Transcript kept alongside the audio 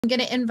I'm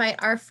going to invite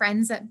our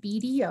friends at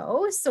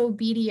BDO. So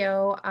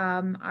BDO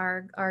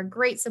are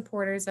great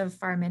supporters of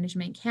Farm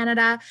Management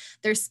Canada.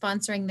 They're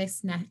sponsoring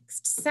this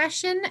next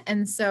session.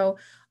 And so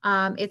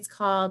it's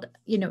called,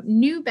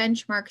 New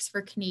Benchmarks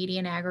for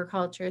Canadian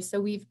Agriculture.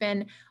 So we've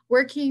been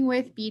working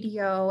with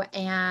BDO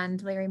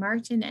and Larry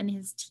Martin and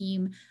his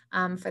team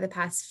for the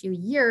past few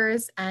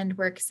years. And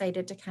we're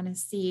excited to kind of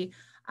see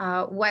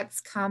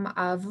what's come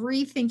of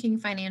rethinking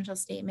financial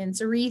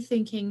statements,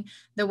 rethinking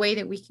the way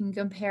that we can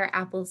compare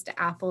apples to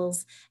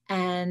apples,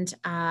 and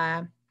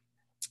kind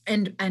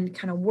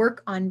of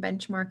work on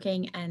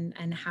benchmarking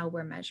and how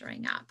we're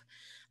measuring up.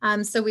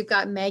 So we've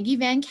got Maggie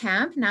Van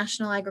Kemp,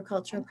 National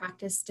Agricultural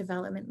Practice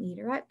Development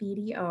Leader at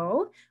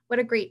BDO. What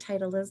a great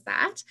title is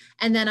that.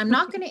 And then I'm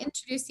not going to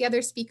introduce the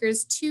other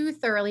speakers too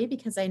thoroughly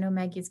because I know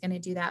Maggie's going to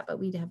do that, but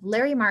we have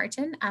Larry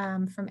Martin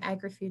from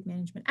Agri-Food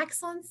Management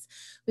Excellence.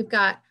 We've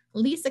got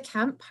Lisa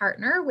Kemp,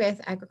 partner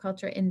with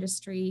Agriculture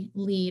Industry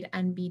Lead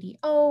and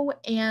BDO,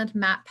 and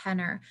Matt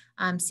Penner,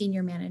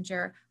 Senior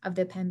Manager of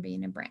the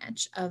Pembina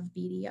branch of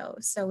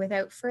BDO. So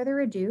without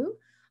further ado,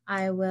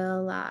 I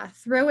will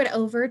throw it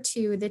over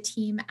to the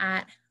team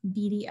at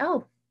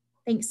BDO.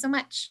 Thanks so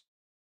much.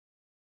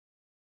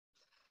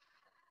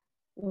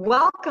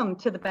 Welcome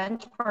to the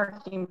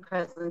benchmarking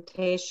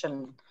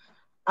presentation.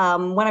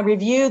 When I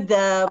reviewed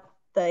the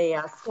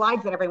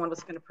slides that everyone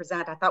was going to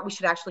present, I thought we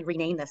should actually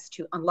rename this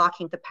to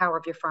Unlocking the Power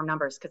of Your Farm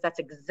Numbers, because that's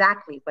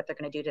exactly what they're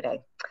going to do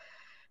today.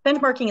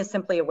 Benchmarking is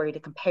simply a way to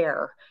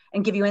compare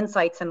and give you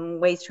insights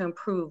and ways to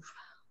improve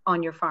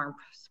on your farm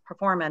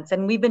performance.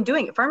 And we've been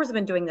doing it. Farmers have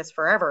been doing this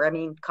forever. I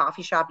mean,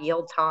 coffee shop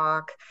yield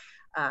talk.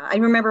 I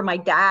remember my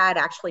dad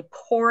actually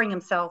pouring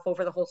himself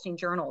over the Holstein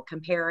Journal,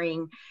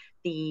 comparing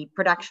the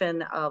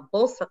production of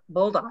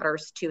bull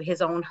daughters to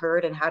his own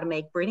herd and how to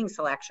make breeding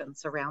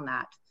selections around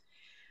that.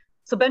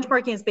 So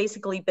benchmarking has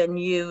basically been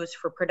used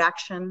for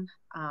production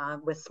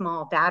with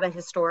small data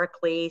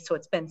historically, so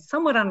it's been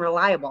somewhat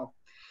unreliable.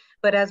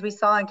 But as we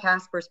saw in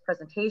Casper's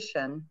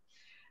presentation,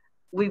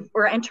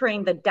 we're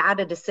entering the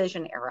data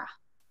decision era.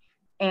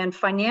 And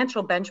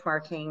financial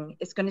benchmarking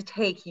is going to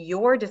take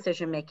your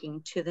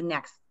decision-making to the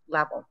next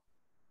level,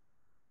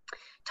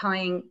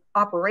 tying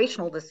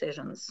operational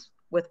decisions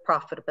with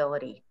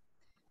profitability.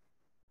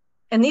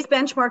 And these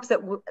benchmarks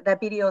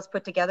that BDO has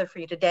put together for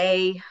you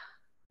today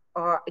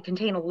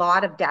contain a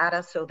lot of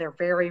data, so they're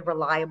very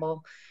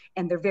reliable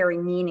and they're very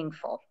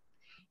meaningful.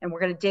 And we're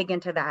going to dig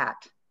into that.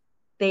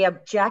 They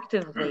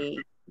objectively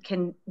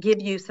can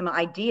give you some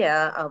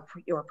idea of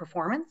your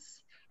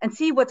performance and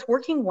see what's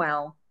working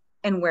well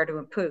and where to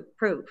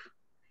improve.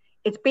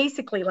 It's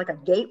basically like a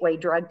gateway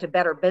drug to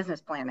better business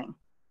planning.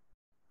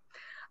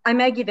 I'm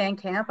Maggie Van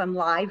Kemp. I'm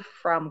live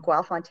from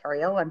Guelph,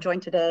 Ontario. I'm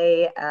joined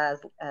today, as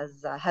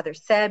Heather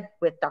said,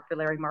 with Dr.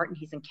 Larry Martin.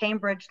 He's in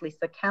Cambridge.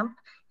 Lisa Kemp,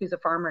 who's a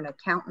farmer and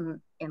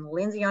accountant in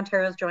Lindsay,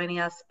 Ontario, is joining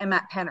us, and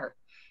Matt Penner,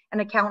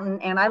 an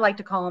accountant, and I like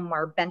to call him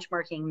our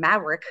benchmarking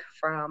maverick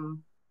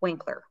from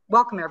Winkler.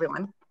 Welcome,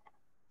 everyone.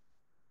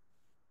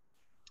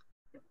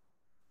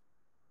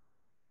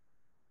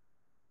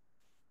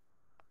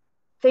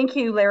 Thank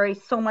you, Larry,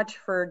 so much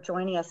for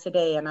joining us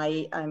today.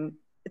 And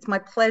it's my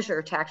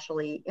pleasure to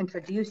actually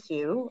introduce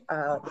you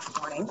this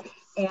morning.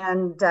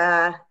 And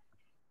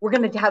we're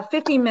going to have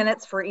 15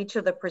 minutes for each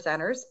of the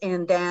presenters.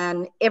 And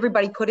then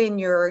everybody put in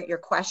your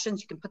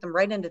questions. You can put them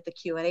right into the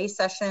Q&A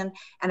session.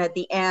 And at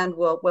the end,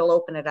 we'll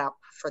open it up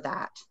for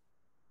that.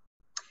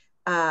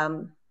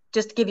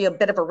 Just to give you a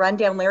bit of a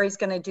rundown, Larry's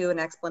going to do an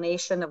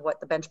explanation of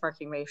what the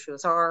benchmarking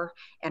ratios are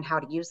and how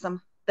to use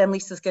them. Then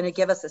Lisa's going to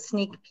give us a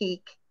sneak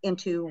peek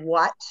into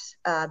what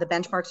the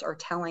benchmarks are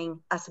telling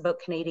us about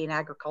Canadian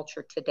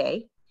agriculture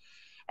today.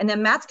 And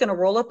then Matt's going to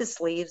roll up his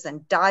sleeves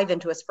and dive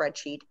into a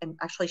spreadsheet and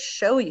actually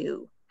show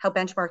you how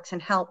benchmarks can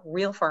help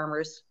real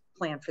farmers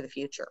plan for the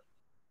future.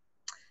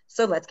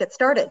 So let's get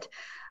started.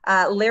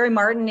 Larry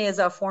Martin is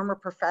a former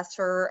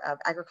professor of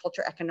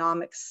agriculture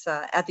economics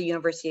at the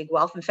University of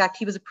Guelph. In fact,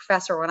 he was a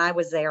professor when I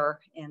was there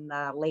in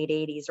the late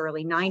 80s,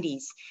 early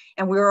 90s.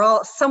 And we were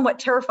all somewhat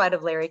terrified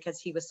of Larry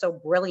because he was so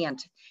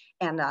brilliant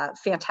and a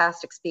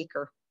fantastic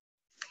speaker.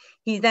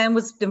 He then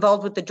was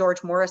involved with the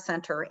George Morris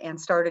Center and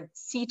started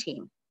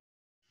CTEAM,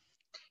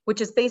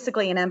 which is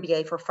basically an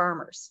MBA for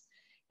farmers.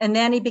 And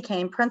then he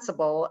became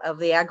principal of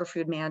the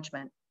Agrifood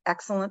Management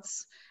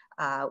Excellence,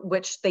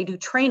 which they do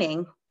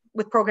training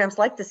with programs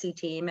like the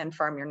CTEAM and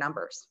Farm Your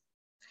Numbers.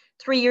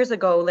 3 years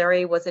ago,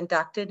 Larry was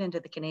inducted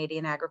into the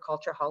Canadian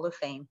Agriculture Hall of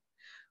Fame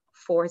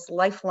for his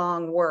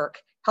lifelong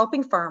work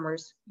helping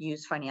farmers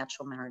use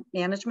financial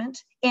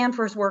management and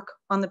for his work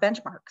on the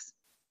benchmarks.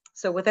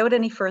 So without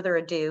any further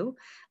ado,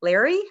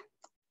 Larry, do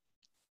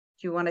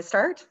you want to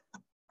start?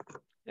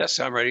 Yes,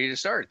 I'm ready to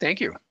start.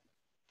 Thank you.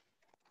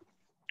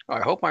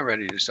 I hope I'm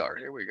ready to start.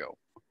 Here we go.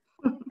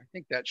 I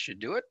think that should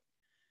do it.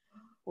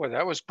 Boy,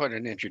 that was quite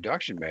an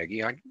introduction,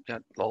 Maggie. I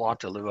got a lot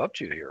to live up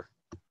to here.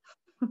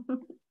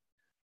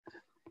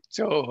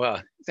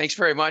 So thanks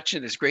very much,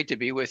 and it's great to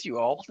be with you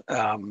all.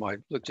 I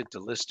looked at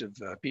the list of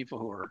people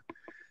who are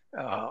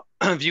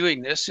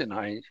viewing this, and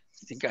I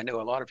think I know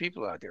a lot of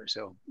people out there.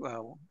 So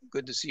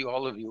good to see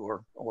all of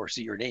you, or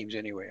see your names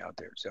anyway out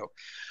there. So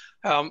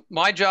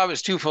my job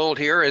is twofold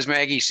here, as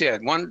Maggie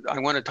said. One, I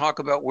want to talk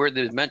about where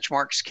the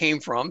benchmarks came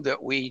from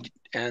that we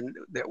and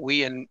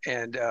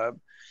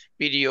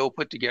BDO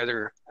put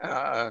together,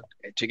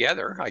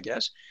 I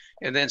guess.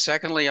 And then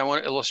secondly, I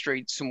want to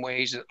illustrate some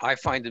ways that I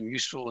find them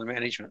useful in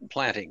management and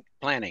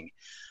planning.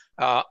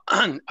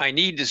 I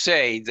need to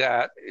say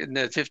that in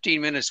the 15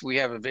 minutes we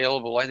have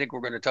available, I think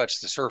we're going to touch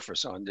the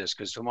surface on this,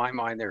 because to my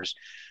mind,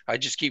 I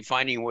just keep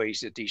finding ways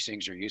that these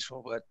things are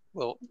useful, but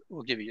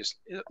we'll give you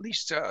at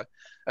least a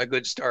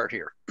good start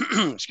here.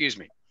 Excuse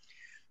me.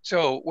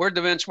 So where'd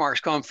the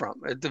benchmarks come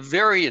from? At the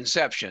very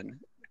inception,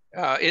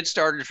 it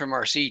started from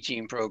our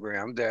CTEAM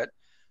program that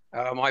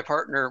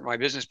my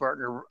business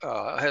partner,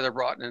 Heather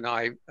Broughton, and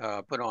I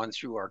put on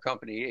through our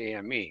company,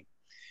 AME.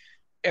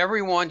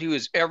 Everyone who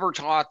has ever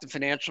taught the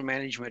financial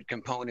management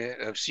component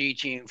of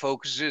CTEAM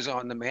focuses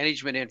on the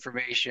management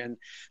information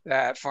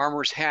that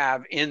farmers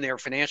have in their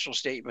financial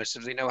statements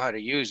if they know how to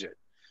use it.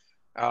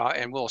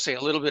 And we'll say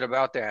a little bit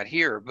about that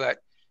here, but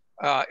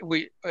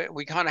we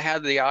kind of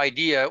had the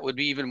idea it would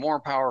be even more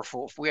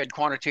powerful if we had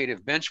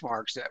quantitative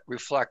benchmarks that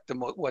reflect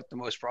what the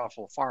most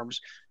profitable farms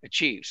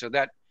achieve. So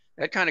that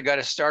kind of got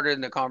us started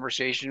in the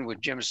conversation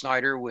with Jim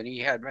Snyder when he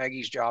had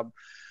Maggie's job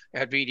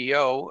at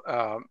BDO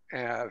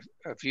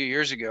a few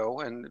years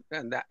ago, and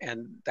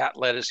that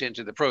led us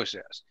into the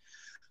process.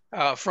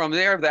 From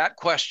there, that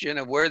question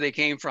of where they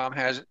came from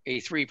has a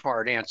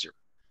three-part answer.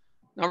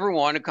 Number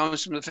one, it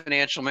comes from the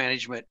financial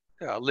management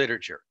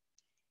literature.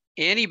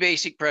 Any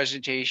basic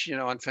presentation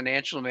on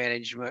financial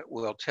management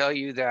will tell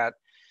you that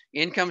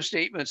income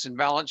statements and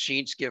balance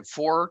sheets give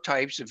 4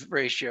 types of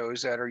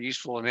ratios that are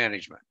useful in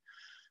management.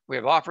 We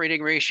have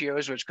operating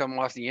ratios, which come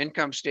off the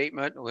income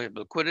statement. We have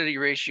liquidity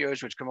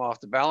ratios, which come off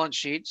the balance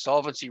sheet,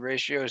 solvency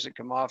ratios that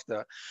come off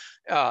the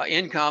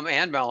income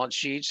and balance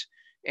sheets,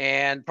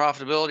 and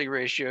profitability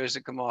ratios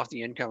that come off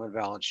the income and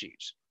balance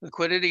sheets.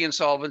 Liquidity and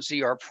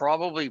solvency are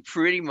probably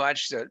pretty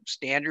much the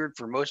standard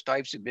for most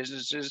types of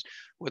businesses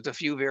with a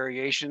few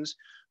variations.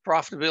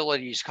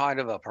 Profitability is kind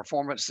of a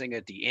performance thing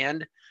at the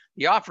end.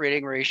 The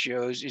operating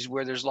ratios is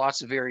where there's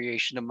lots of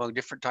variation among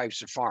different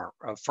types of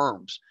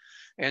firms.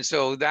 And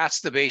so that's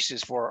the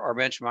basis for our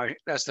benchmark.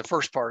 That's the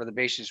first part of the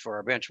basis for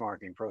our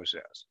benchmarking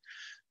process.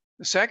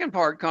 The second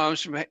part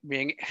comes from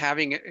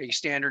having a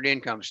standard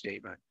income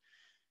statement.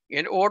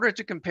 In order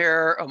to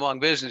compare among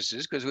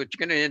businesses, because what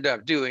you're going to end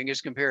up doing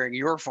is comparing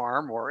your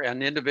farm or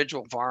an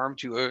individual farm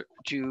to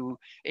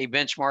a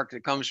benchmark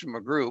that comes from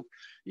a group,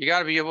 you got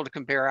to be able to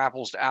compare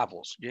apples to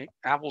apples.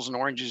 Apples and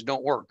oranges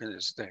don't work in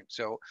this thing.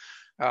 So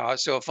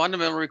a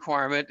fundamental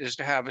requirement is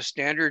to have a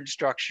standard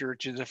structure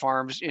to the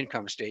farm's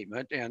income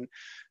statement. And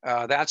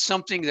that's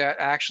something that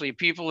actually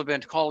people have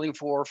been calling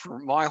for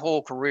my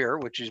whole career,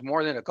 which is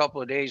more than a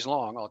couple of days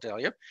long, I'll tell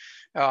you.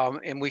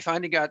 And we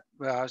finally got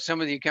some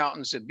of the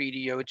accountants at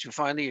BDO to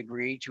finally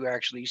agree to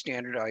actually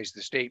standardize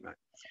the statement.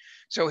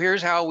 So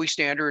here's how we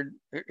set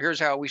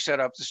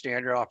up the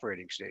standard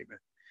operating statement.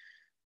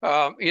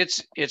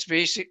 It's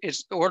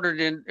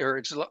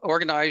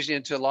organized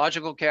into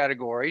logical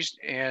categories,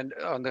 and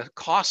on the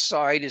cost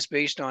side is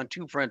based on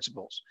 2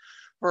 principles.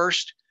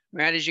 First,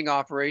 managing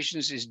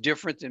operations is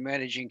different than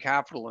managing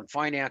capital and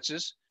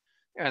finances,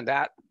 and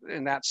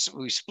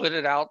we split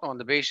it out on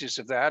the basis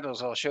of that,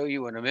 as I'll show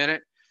you in a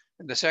minute.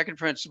 And the second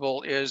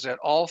principle is that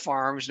all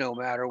farms, no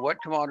matter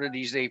what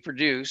commodities they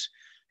produce,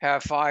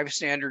 have 5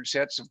 standard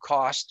sets of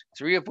cost,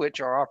 3 of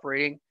which are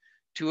operating,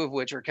 2 of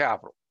which are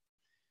capital.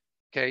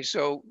 Okay,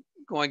 so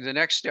going to the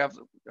next step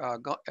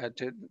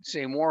to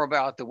say more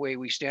about the way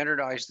we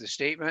standardize the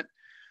statement.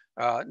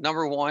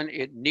 Number one,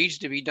 it needs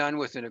to be done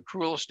with an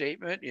accrual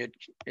statement.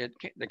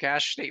 The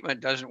cash statement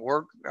doesn't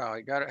work.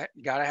 You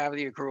gotta have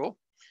the accrual.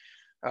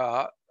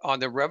 On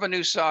the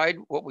revenue side,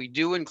 what we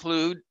do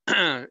include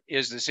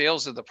is the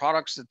sales of the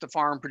products that the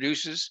farm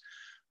produces,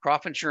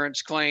 crop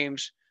insurance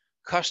claims,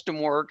 custom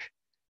work,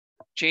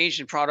 change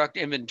in product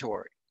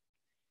inventory.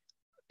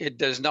 It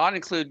does not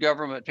include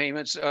government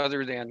payments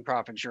other than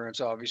crop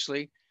insurance,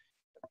 obviously.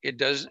 It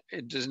does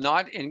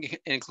not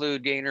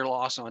include gain or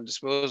loss on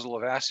disposal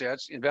of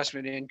assets,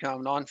 investment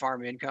income,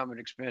 non-farm income,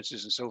 and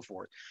expenses, and so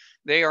forth.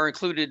 They are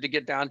included to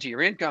get down to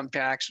your income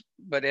tax,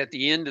 but at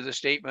the end of the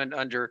statement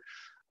under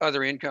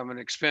other income and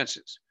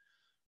expenses.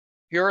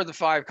 Here are the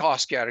 5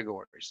 cost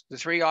categories. The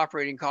 3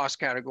 operating cost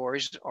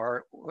categories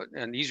are,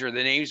 and these are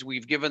the names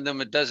we've given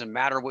them. It doesn't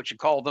matter what you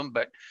call them,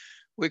 but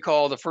we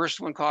call the first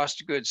one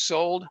cost of goods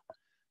sold.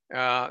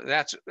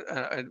 That's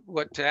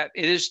what that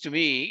is to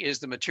me is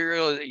the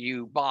material that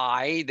you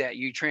buy that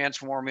you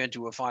transform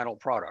into a final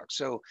product.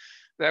 So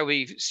that would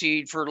be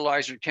seed,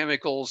 fertilizer,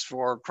 chemicals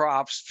for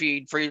crops,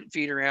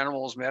 feeder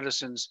animals,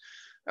 medicines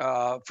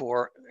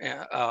for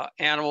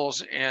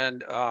animals,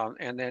 and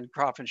then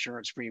crop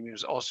insurance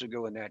premiums also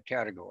go in that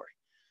category.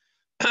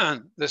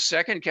 The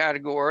second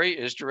category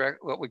is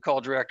what we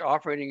call direct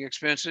operating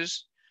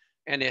expenses,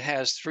 and it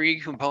has 3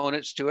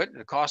 components to it: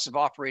 the cost of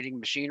operating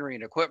machinery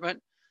and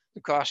equipment,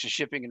 the cost of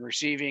shipping and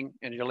receiving,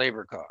 and your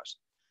labor cost.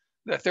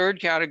 The third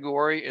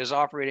category is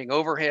operating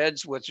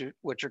overheads,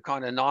 which are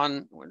kind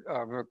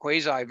of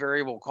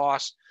quasi-variable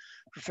costs,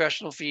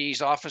 professional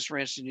fees, office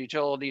rents and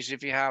utilities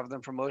if you have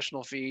them,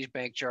 promotional fees,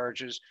 bank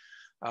charges,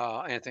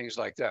 and things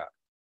like that.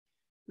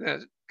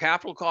 The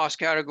capital cost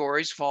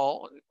categories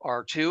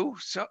are two.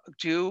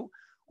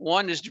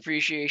 One is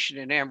depreciation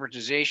and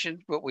amortization,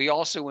 but we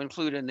also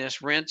include in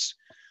this rents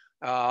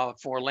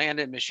for land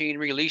and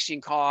machinery,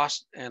 leasing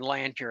costs, and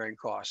land carrying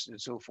costs, and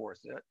so forth.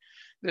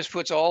 This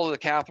puts all of the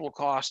capital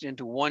costs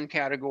into one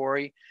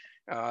category.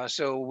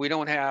 So we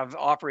don't have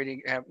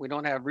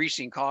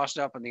leasing costs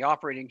up in the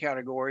operating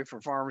category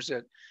for farms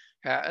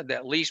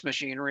that lease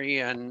machinery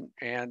and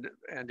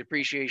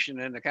depreciation,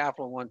 and the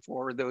capital one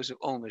for those who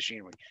own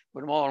machinery. Put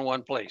them all in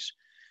one place.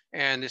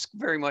 And it's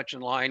very much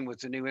in line with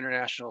the new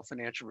International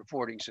Financial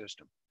Reporting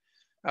System.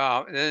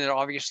 And then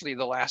obviously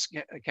the last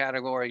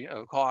category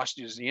of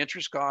cost is the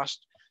interest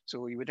cost. So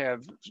we would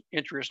have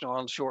interest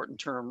on short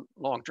and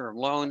long-term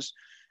loans.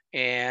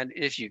 And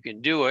if you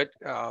can do it,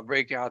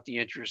 break out the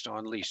interest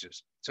on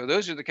leases. So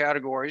those are the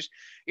categories.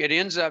 It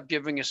ends up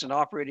giving us an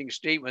operating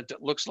statement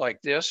that looks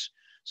like this.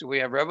 So we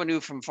have revenue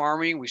from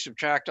farming. We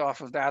subtract off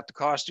of that the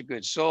cost of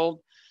goods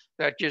sold.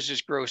 That gives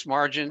us gross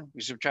margin.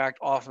 We subtract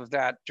off of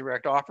that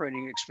direct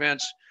operating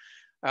expense.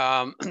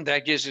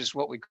 That gives us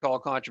what we call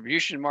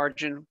contribution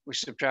margin. We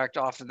subtract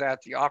off of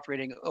that the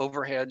operating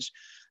overheads.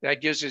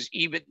 That gives us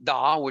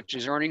EBITDA, which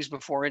is earnings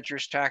before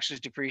interest, taxes,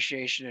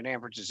 depreciation, and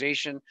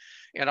amortization.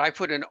 And I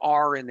put an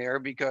R in there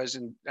because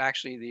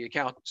actually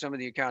some of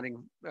the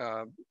accounting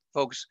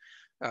folks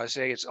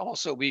say it's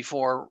also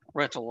before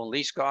rental and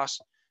lease costs,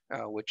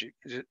 which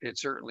it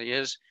certainly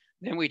is.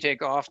 Then we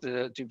take off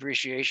the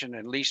depreciation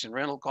and lease and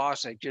rental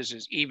costs. That gives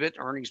us EBIT,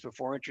 earnings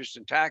before interest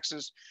and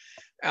taxes.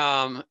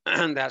 And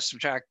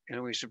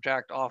we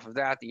subtract off of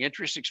that the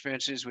interest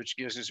expenses, which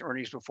gives us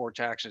earnings before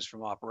taxes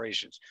from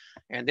operations.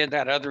 And then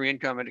that other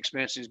income and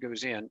expenses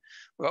goes in.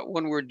 But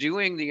when we're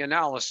doing the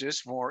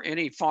analysis for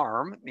any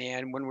farm,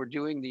 and when we're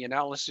doing the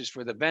analysis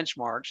for the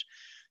benchmarks,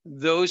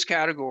 those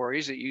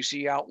categories that you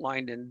see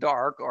outlined in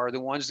dark are the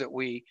ones that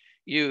we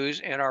use,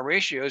 and our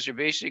ratios are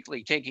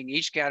basically taking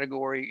each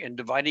category and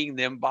dividing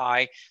them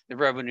by the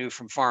revenue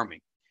from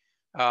farming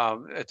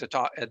at the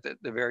top, at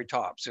the very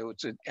top. So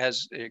it's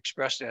as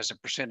expressed as a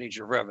percentage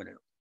of revenue.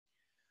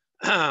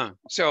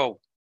 So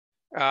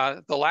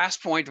the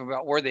last point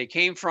about where they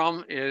came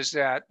from is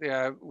that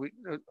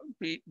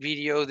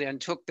VDO then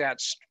took that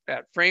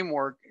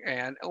framework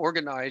and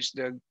organized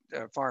the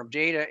farm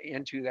data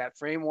into that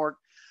framework.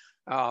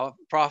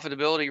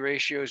 Profitability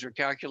ratios are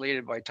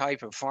calculated by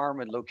type of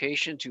farm and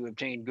location to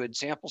obtain good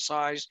sample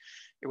size.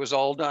 It was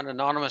all done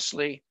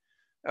anonymously.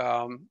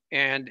 And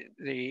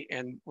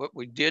what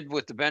we did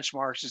with the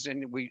benchmarks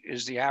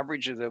is the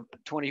average of the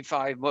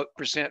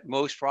 25%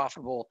 most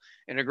profitable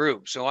in a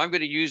group. So I'm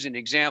going to use an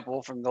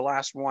example from the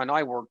last one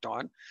I worked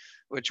on,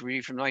 which we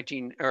from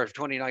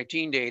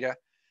 2019 data.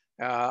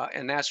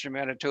 And that's from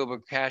Manitoba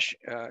cash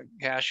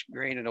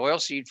grain and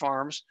oilseed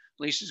farms.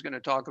 Lisa's going to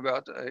talk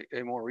about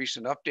a more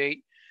recent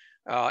update.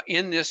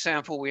 In this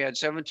sample, we had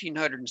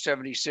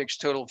 1,776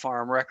 total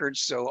farm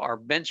records. So our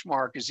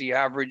benchmark is the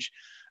average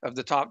of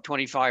the top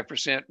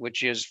 25%,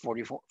 which is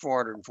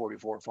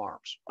 444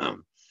 farms.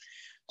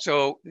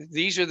 So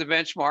these are the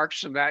benchmarks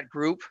from that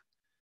group.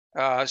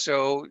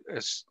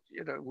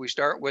 We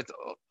start with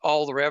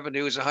all the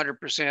revenue is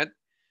 100%.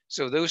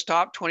 So those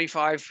top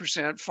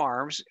 25%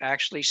 farms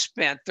actually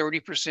spent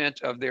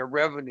 30% of their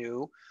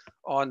revenue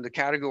on the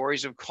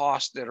categories of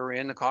costs that are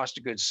in the cost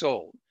of goods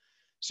sold.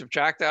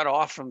 Subtract that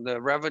off from the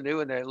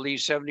revenue, and that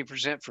leaves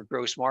 70% for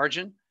gross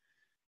margin.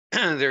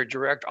 Their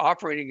direct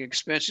operating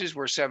expenses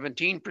were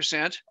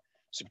 17%.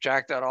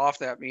 Subtract that off,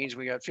 that means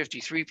we got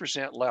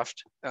 53%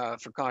 left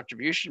for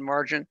contribution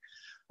margin.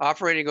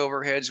 Operating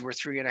overheads were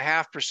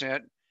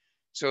 3.5%.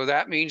 So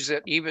that means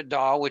that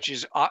EBITDA, which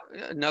is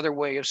another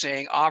way of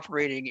saying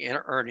operating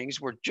earnings,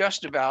 were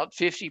just about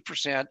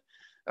 50%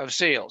 of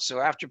sales.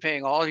 So after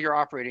paying all of your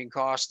operating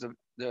costs,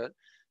 the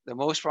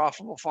most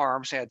profitable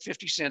farms had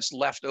 50 cents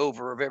left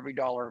over of every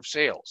dollar of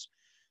sales.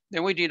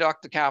 Then we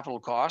deduct the capital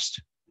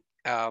cost,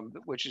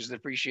 which is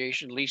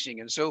depreciation, leasing,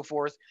 and so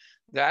forth.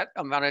 That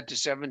amounted to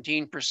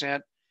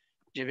 17%,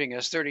 giving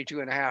us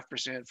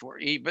 32.5% for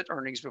EBIT,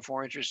 earnings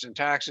before interest and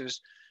taxes.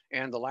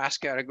 And the last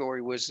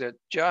category was that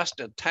just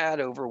a tad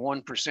over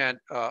 1%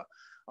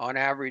 on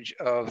average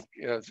of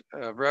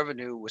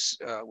revenue was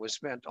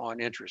spent on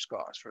interest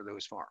costs for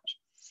those farms.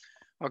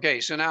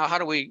 Okay, so now how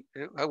do we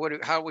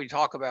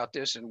talk about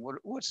this, and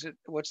what's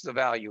the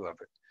value of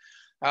it?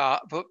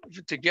 But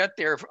to get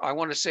there, I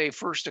want to say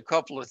first a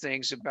couple of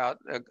things about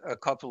a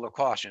couple of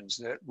cautions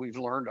that we've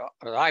learned,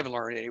 or I've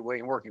learned anyway,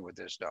 in working with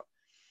this stuff.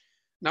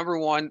 Number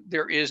one,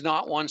 there is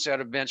not one set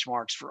of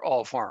benchmarks for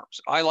all farms.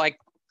 I like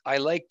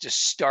to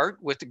start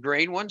with the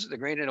grain ones, the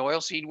grain and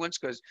oilseed ones,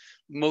 because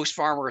most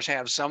farmers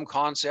have some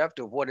concept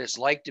of what it's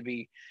like to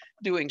be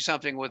doing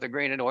something with a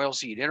grain and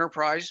oilseed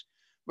enterprise.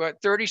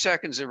 But 30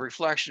 seconds of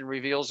reflection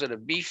reveals that a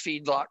beef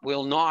feedlot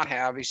will not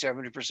have a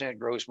 70%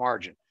 gross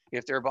margin.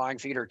 if they're buying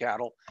feeder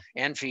cattle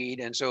and feed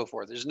and so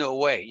forth. There's no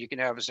way you can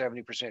have a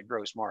 70%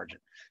 gross margin.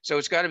 So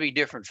it's got to be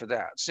different for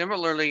that.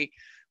 Similarly,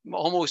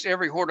 almost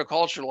every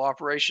horticultural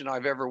operation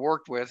I've ever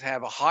worked with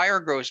have a higher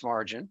gross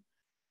margin,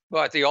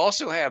 but they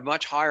also have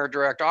much higher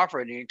direct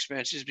operating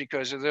expenses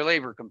because of their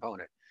labor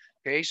component.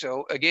 Okay,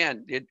 so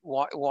again,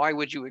 why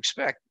would you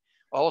expect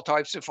all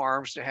types of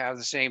farms to have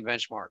the same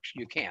benchmarks?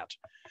 You can't.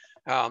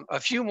 A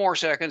few more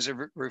seconds of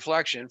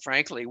reflection,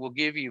 frankly, will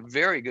give you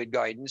very good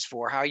guidance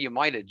for how you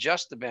might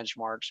adjust the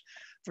benchmarks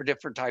for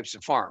different types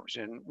of farms.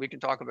 And we can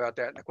talk about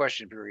that in the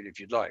question period if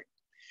you'd like.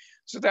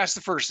 So that's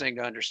the first thing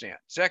to understand.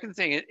 Second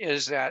thing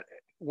is that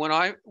when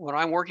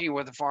I'm working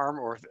with a farm,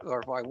 or if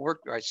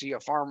I see a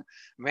farm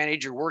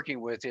manager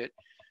working with it,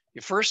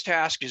 your first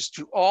task is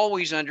to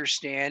always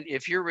understand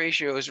if your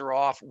ratios are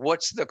off,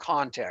 what's the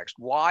context?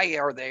 Why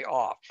are they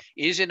off?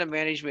 Is it a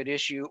management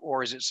issue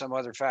or is it some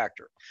other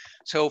factor?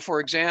 So for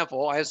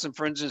example, I had some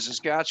friends in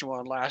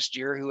Saskatchewan last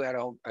year who had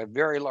a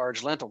very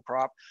large lentil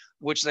crop,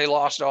 which they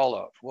lost all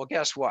of. Well,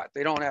 guess what?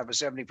 They don't have a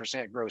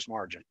 70% gross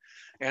margin.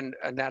 And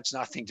that's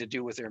nothing to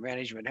do with their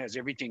management. It has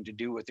everything to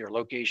do with their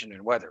location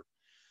and weather.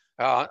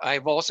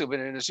 I've also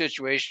been in a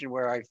situation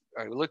where I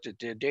looked at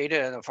the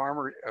data, and a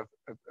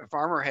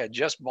farmer had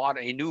just bought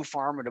a new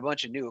farm and a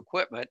bunch of new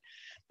equipment,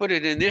 put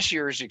it in this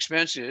year's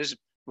expenses,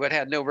 but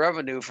had no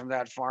revenue from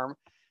that farm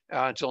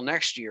until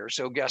next year.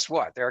 So guess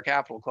what? Their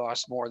capital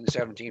costs more than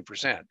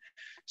 17%. As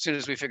soon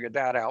as we figured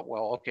that out,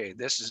 well, okay,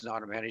 this is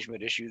not a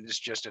management issue. This is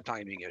just a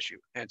timing issue.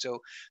 And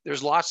so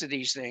there's lots of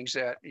these things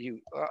that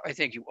I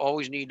think you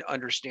always need to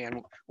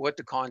understand what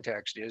the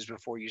context is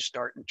before you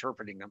start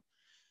interpreting them.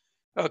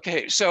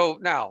 Okay, so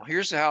now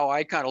here's how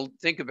I kind of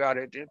think about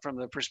it from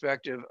the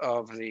perspective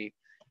of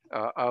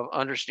of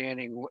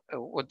understanding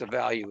what the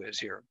value is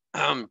here.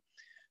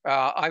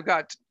 I've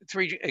got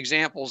three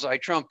examples I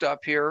trumped up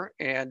here,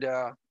 and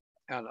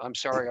I'm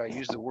sorry I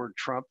used the word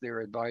trump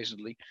there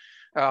advisedly.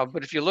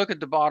 But if you look at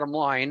the bottom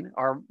line,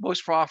 our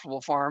most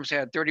profitable farms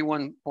had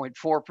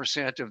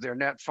 31.4% of their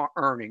net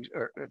earnings,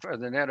 or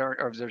the net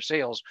of their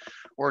sales,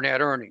 or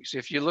net earnings.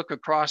 If you look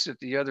across at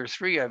the other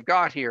three I've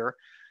got here,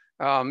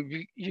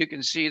 you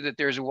can see that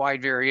there's a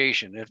wide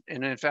variation.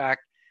 And in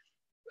fact,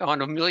 on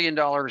 $1 million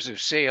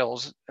of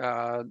sales,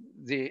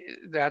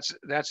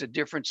 that's a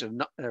difference of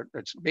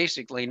it's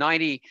basically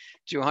 $90,000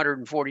 to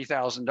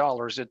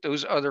 $140,000 that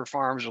those other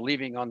farms are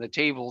leaving on the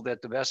table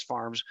that the best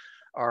farms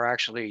are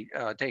actually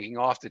taking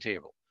off the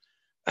table.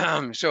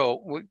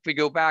 So if we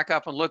go back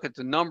up and look at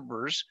the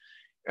numbers,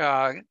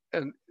 and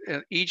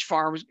each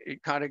farm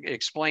kind of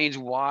explains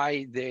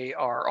why they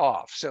are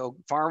off. So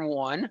farm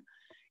one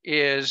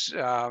is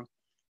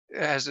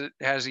has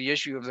the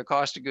issue of the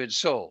cost of goods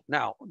sold.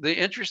 Now, the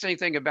interesting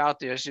thing about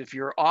this, if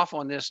you're off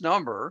on this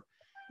number,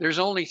 there's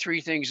only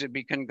three things that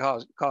can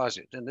cause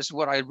it. And this is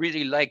what I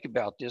really like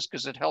about this,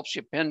 because it helps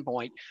you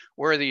pinpoint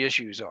where the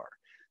issues are.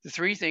 The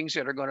three things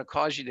that are going to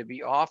cause you to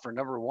be off are: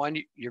 number one,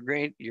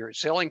 your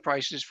selling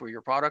prices for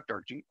your product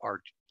are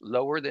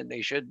lower than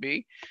they should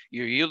be,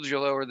 your yields are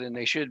lower than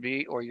they should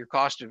be, or your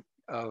cost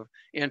of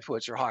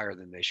inputs are higher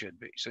than they should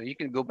be. So you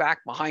can go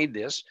back behind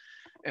this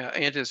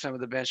into some of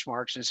the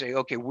benchmarks and say,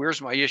 okay,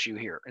 where's my issue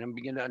here? And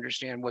begin to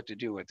understand what to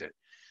do with it.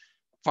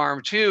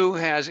 Farm two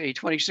has a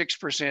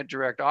 26%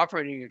 direct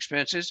operating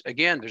expenses.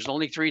 Again, there's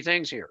only three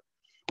things here.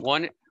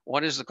 One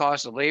is the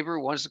cost of labor,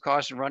 one's the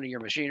cost of running your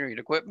machinery and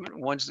equipment,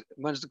 one's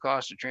the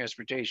cost of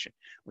transportation.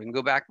 We can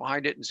go back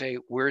behind it and say,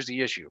 where's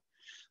the issue?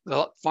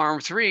 The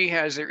farm three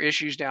has their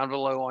issues down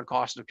below on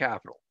cost of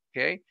capital.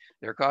 Okay,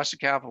 their cost of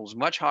capital is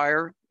much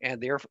higher, and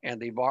they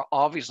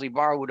obviously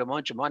borrowed a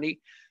bunch of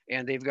money,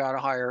 and they've got a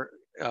higher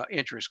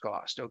interest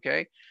cost.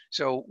 Okay,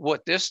 so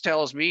what this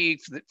tells me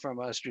from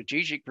a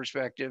strategic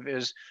perspective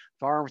is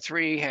farm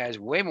three has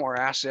way more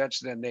assets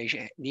than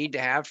they need to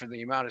have for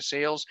the amount of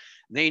sales.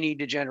 They need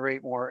to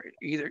generate more.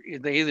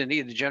 They either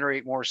need to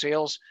generate more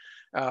sales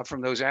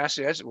from those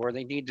assets, or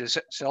they need to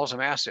sell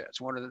some assets.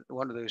 One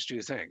of those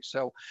two things.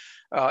 So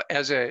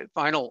as a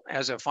final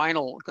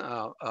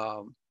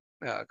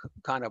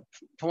kind of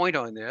point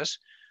on this,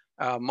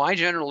 my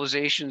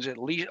generalizations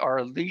are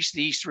at least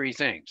these three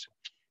things.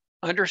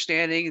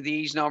 Understanding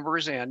these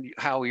numbers and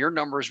how your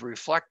numbers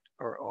reflect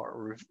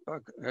or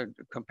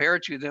compare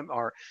to them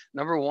are,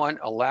 number one,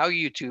 allow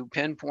you to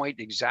pinpoint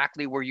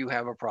exactly where you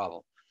have a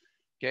problem.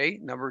 Okay.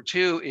 Number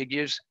two, it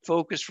gives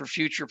focus for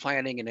future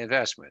planning and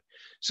investment.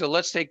 So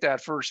let's take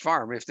that first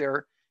farm. If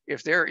their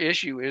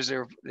issue is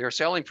their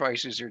selling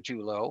prices are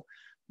too low,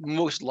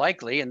 most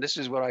likely, and this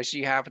is what I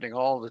see happening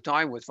all the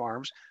time with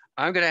farms,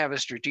 I'm going to have a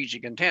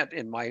strategic intent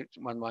in my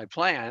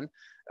plan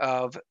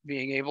of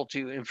being able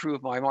to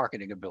improve my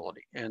marketing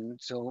ability. And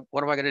so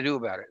what am I going to do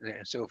about it,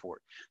 and so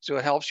forth. So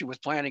it helps you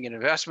with planning and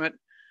investment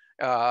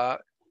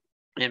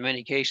in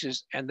many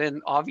cases. And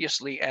then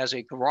obviously, as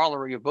a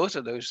corollary of both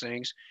of those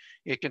things,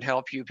 it can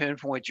help you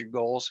pinpoint your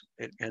goals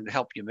and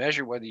help you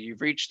measure whether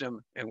you've reached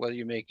them and whether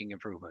you're making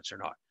improvements or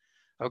not.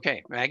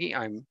 Okay, Maggie,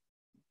 I'm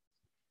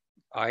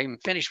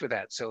finished with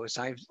that. So it's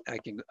time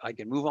I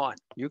can move on.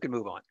 You can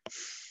move on.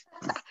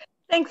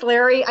 Thanks,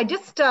 Larry. I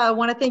just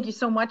want to thank you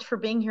so much for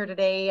being here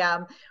today.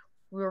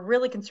 We were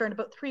really concerned.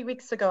 About 3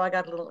 weeks ago, I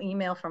got a little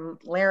email from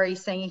Larry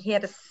saying he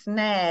had a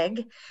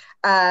snag,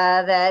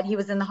 that he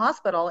was in the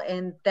hospital,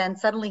 and then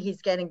suddenly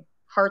he's getting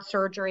heart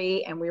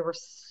surgery, and we were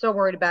so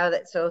worried about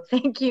it. So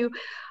thank you.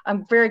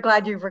 I'm very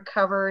glad you've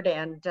recovered,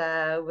 and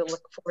we'll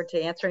look forward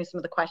to answering some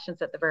of the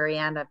questions at the very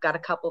end. I've got a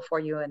couple for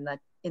you in the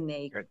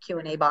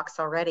Q&A box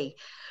already.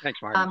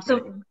 Thanks,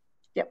 Marty.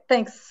 Yep,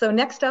 thanks. So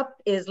next up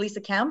is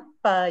Lisa Kemp.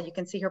 You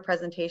can see her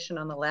presentation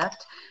on the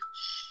left.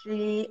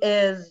 She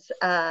is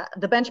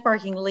the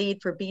benchmarking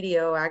lead for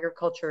BDO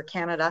Agriculture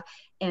Canada,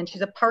 and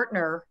she's a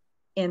partner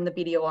in the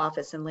BDO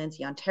office in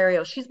Lindsay,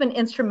 Ontario. She's been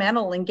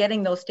instrumental in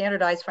getting those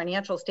standardized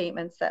financial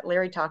statements that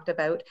Larry talked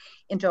about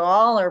into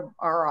all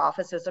our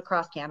offices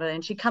across Canada.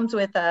 And she comes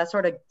with a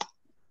sort of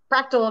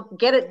practical,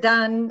 get it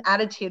done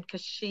attitude,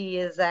 because she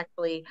is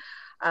actually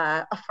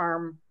a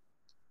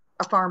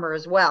farmer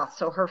as well.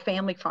 So her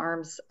family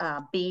farms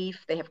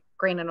beef, they have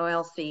grain and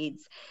oil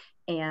seeds,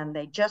 and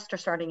they just are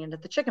starting into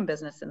the chicken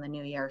business in the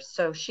new year.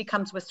 So she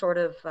comes with sort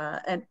of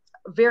a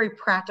very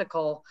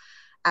practical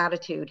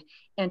attitude,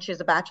 and she has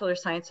a Bachelor of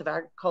Science of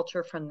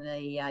Agriculture from the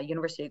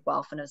University of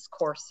Guelph, and of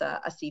course a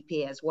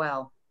CPA as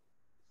well.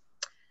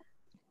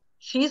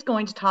 She's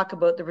going to talk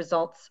about the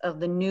results of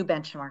the new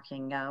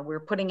benchmarking.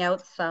 We're putting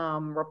out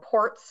some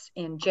reports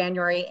in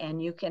January,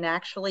 and you can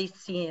actually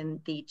see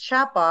in the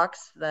chat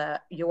box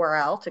the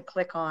URL to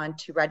click on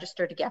to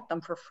register to get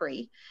them for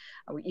free.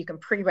 You can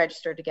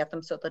pre-register to get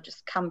them, so they'll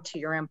just come to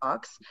your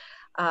inbox.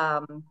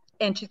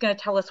 And she's going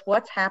to tell us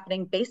what's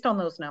happening based on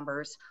those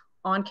numbers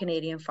on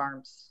Canadian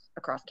farms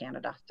across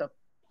Canada. So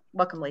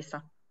welcome,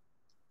 Lisa.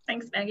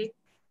 Thanks, Maggie.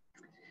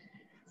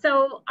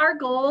 So our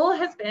goal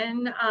has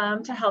been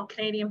to help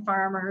Canadian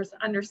farmers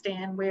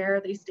understand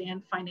where they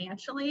stand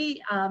financially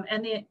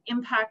and the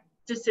impact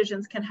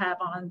decisions can have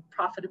on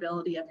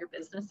profitability of your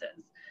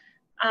businesses.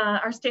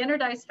 Our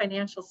standardized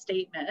financial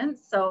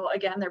statements, so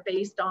again, they're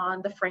based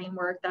on the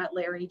framework that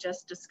Larry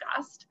just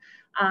discussed.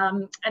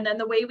 And then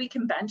the way we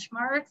can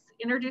benchmark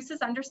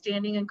introduces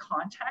understanding and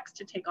context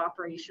to take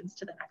operations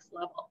to the next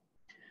level.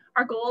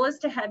 Our goal is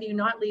to have you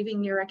not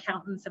leaving your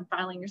accountants and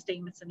filing your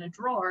statements in a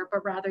drawer,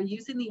 but rather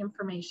using the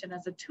information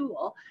as a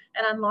tool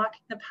and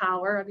unlocking the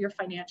power of your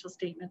financial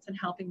statements and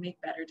helping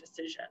make better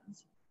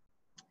decisions.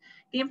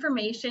 The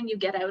information you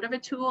get out of a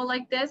tool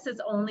like this is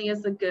only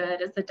as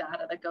good as the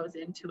data that goes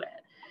into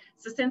it.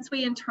 So since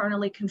we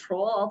internally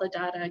control all the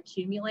data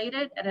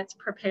accumulated and it's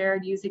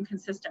prepared using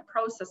consistent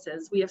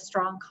processes, we have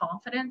strong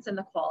confidence in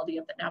the quality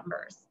of the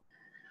numbers.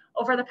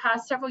 Over the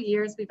past several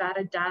years, we've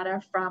added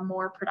data from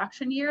more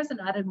production years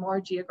and added more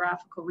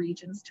geographical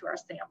regions to our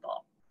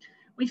sample.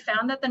 We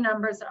found that the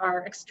numbers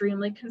are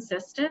extremely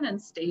consistent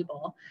and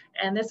stable,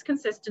 and this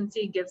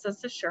consistency gives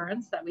us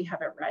assurance that we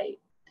have it right.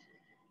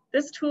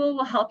 This tool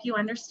will help you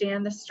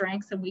understand the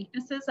strengths and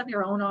weaknesses of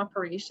your own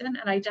operation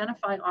and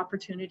identify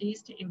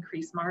opportunities to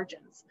increase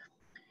margins.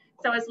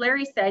 So as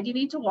Larry said, you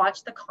need to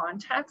watch the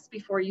context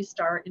before you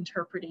start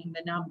interpreting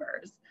the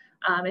numbers.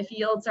 If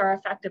yields are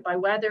affected by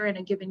weather in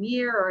a given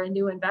year or a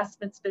new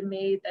investment's been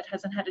made that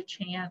hasn't had a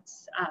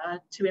chance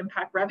to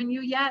impact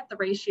revenue yet, the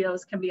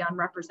ratios can be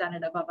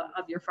unrepresentative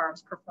of your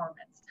farm's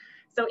performance.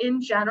 So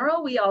in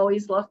general, we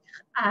always look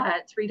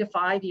at 3 to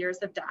 5 years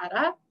of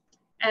data.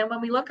 And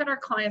when we look at our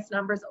clients'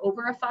 numbers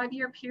over a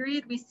 5-year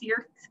period, we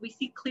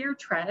see clear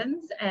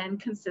trends and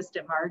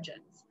consistent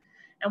margins.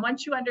 And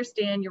once you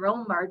understand your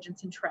own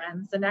margins and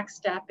trends, the next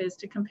step is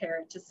to compare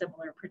it to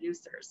similar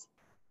producers.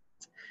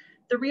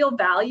 The real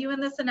value in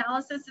this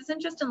analysis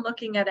isn't just in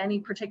looking at any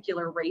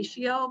particular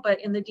ratio,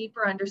 but in the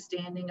deeper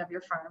understanding of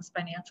your farm's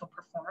financial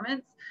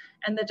performance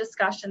and the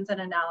discussions and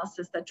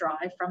analysis that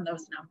drive from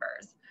those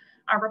numbers.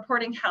 Our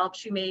reporting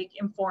helps you make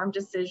informed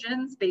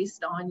decisions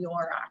based on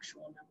your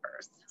actual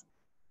numbers.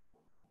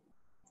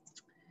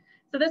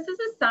 So this is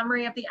a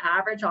summary of the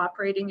average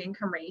operating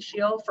income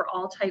ratio for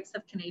all types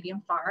of Canadian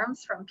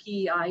farms from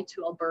PEI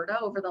to Alberta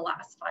over the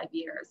last 5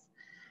 years.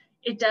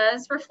 It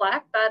does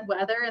reflect bad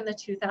weather in the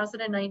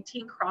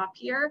 2019 crop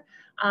year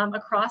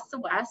across the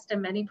West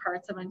and many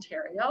parts of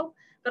Ontario,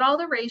 but all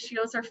the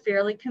ratios are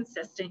fairly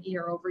consistent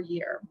year over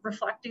year,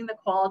 reflecting the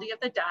quality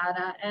of the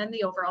data and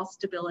the overall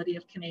stability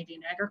of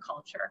Canadian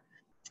agriculture.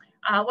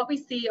 What we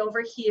see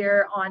over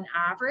here on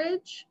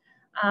average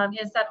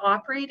is that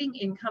operating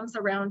income's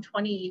around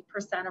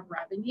 28% of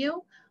revenue,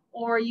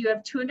 or you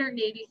have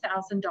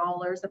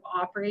 $280,000 of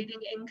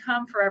operating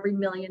income for every $1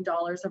 million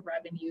of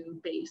revenue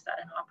base that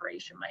an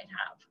operation might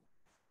have.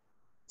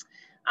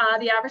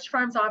 The average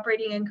farm's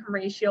operating income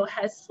ratio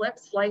has slipped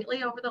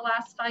slightly over the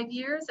last 5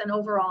 years, and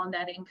overall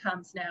net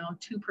income's now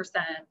 2%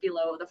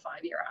 below the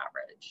 5-year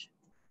average.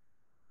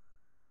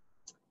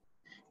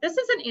 This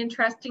is an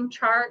interesting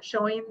chart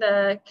showing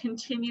the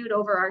continued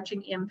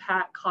overarching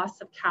impact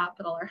costs of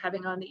capital are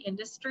having on the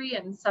industry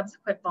and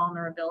subsequent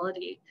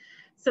vulnerability.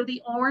 So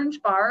the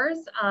orange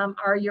bars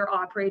are your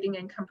operating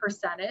income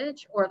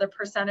percentage, or the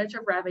percentage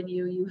of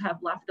revenue you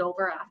have left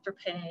over after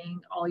paying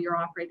all your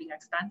operating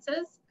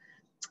expenses.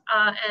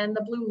 And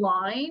the blue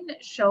line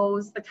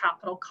shows the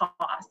capital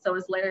cost. So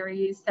as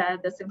Larry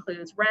said, this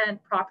includes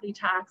rent, property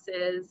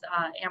taxes,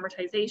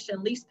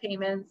 amortization, lease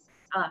payments,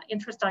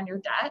 interest on your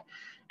debt.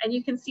 And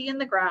you can see in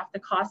the graph, the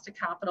cost of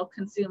capital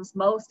consumes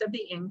most of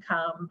the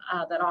income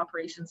that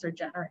operations are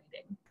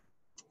generating.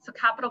 So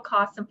capital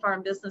costs in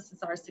farm businesses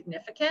are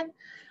significant,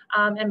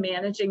 and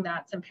managing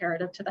that's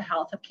imperative to the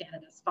health of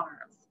Canada's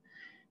farms.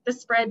 The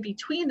spread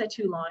between the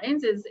two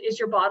lines is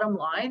your bottom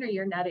line, or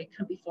your net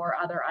income before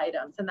other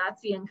items. And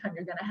that's the income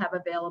you're going to have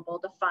available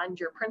to fund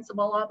your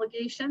principal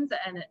obligations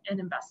and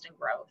invest in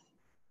growth.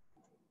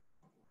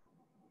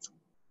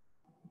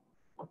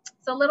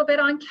 So a little bit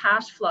on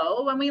cash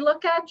flow. When we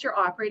look at your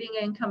operating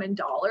income in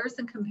dollars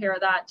and compare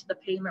that to the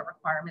payment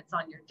requirements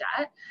on your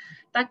debt,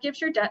 that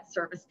gives your debt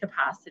service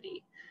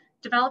capacity.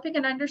 Developing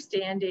and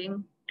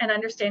understanding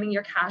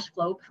your cash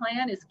flow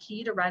plan is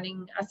key to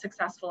running a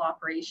successful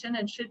operation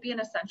and should be an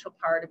essential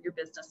part of your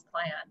business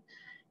plan.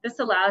 This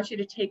allows you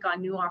to take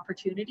on new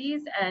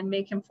opportunities and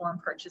make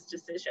informed purchase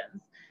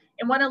decisions.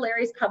 In one of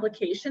Larry's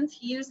publications,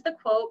 he used the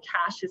quote,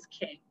 "Cash is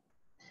king."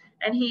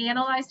 And he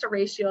analyzed a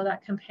ratio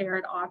that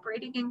compared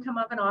operating income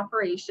of an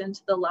operation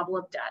to the level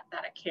of debt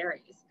that it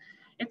carries.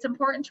 It's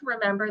important to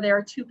remember there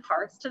are two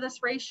parts to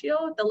this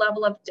ratio, the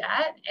level of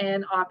debt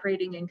and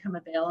operating income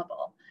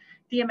available.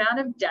 The amount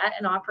of debt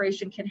an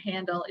operation can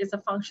handle is a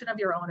function of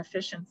your own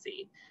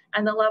efficiency,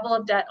 and the level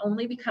of debt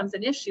only becomes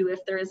an issue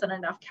if there isn't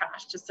enough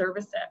cash to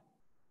service it.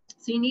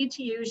 So you need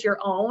to use your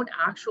own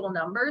actual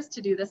numbers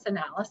to do this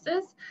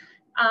analysis.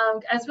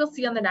 As we'll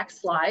see on the next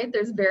slide,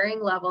 there's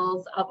varying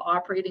levels of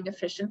operating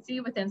efficiency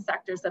within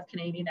sectors of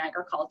Canadian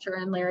agriculture,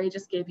 and Larry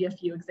just gave you a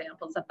few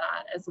examples of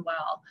that as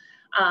well.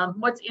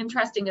 What's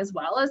interesting as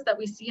well is that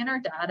we see in our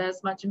data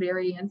as much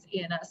variance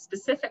in a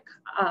specific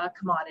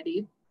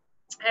commodity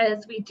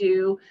as we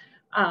do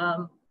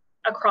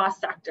across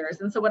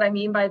sectors. And so what I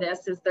mean by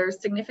this is there's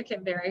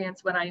significant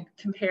variance when I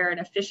compare an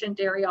efficient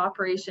dairy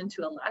operation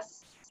to a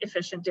less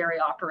efficient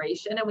dairy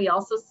operation. And we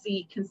also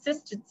see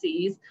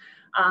consistencies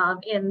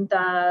in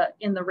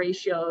the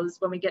ratios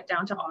when we get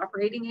down to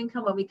operating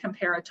income, when we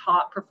compare a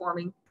top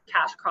performing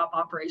cash crop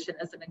operation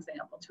as an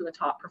example to a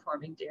top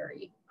performing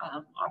dairy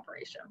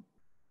operation.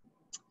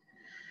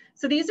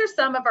 So these are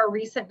some of our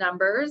recent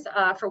numbers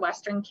for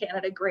Western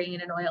Canada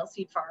grain and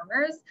oilseed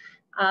farmers.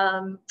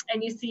 And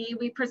you see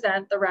we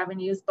present the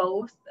revenues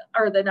both,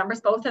 or the numbers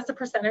both as a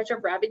percentage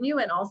of revenue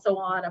and also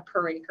on a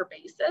per acre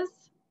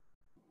basis.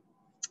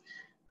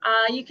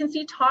 You can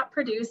see top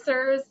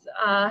producers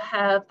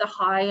have the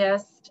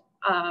highest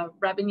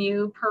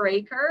revenue per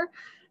acre,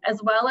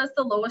 as well as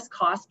the lowest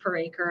cost per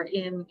acre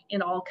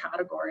in all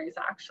categories,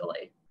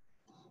 actually.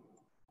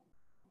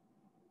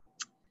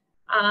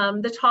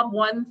 The top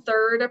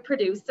 1/3 of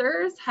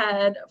producers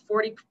had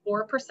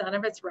 44%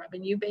 of its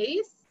revenue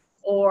base,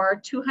 or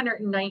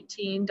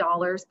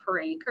 $219 per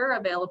acre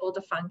available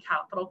to fund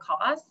capital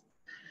costs.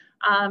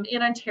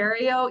 In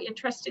Ontario,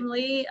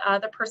 interestingly,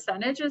 the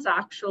percentage is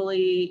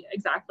actually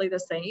exactly the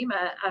same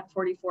at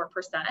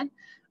 44%.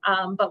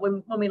 But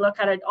when we look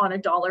at it on a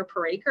dollar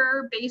per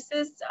acre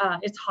basis,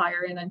 it's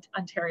higher in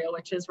Ontario,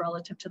 which is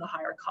relative to the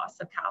higher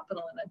costs of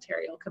capital in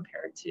Ontario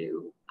compared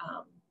to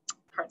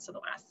parts of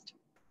the West.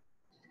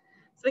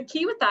 So the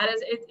key with that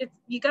is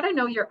you got to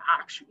know your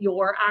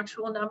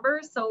actual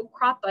numbers. So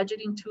crop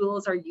budgeting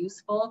tools are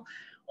useful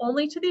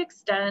only to the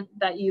extent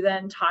that you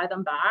then tie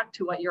them back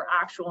to what your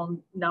actual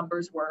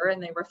numbers were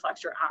and they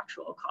reflect your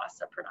actual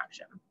costs of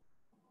production.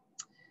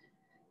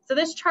 So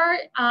this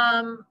chart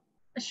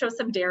shows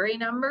some dairy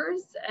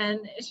numbers, and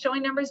it's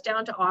showing numbers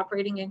down to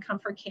operating income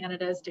for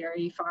Canada's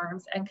dairy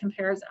farms and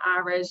compares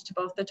average to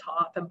both the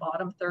top and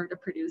bottom third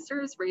of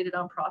producers rated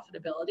on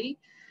profitability.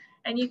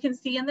 And you can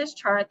see in this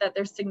chart that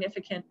there's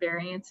significant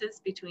variances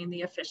between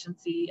the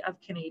efficiency of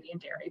Canadian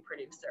dairy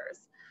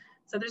producers.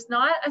 So there's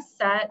not a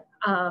set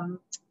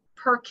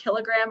per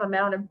kilogram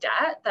amount of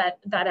debt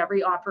that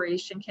every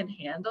operation can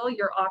handle.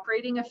 Your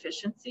operating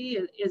efficiency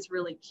is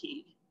really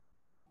key.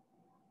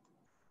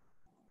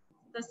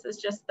 This is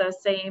just the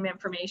same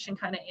information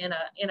kind of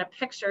in a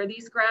picture.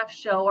 These graphs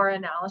show our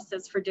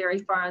analysis for dairy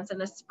farms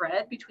and the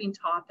spread between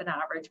top and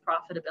average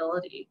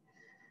profitability.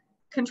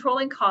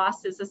 Controlling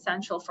costs is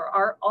essential for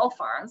all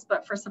farms,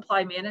 but for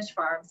supply managed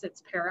farms,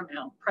 it's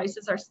paramount.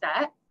 Prices are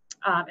set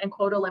and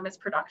quota limits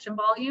production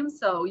volume,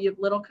 so you have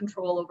little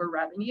control over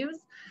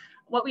revenues.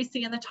 What we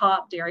see in the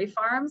top dairy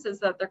farms is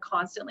that they're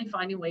constantly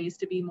finding ways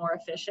to be more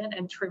efficient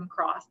and trim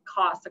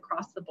costs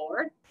across the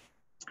board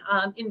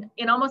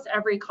in almost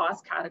every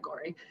cost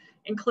category,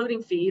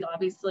 including feed,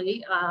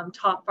 obviously.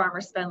 Top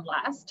farmers spend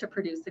less to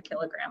produce a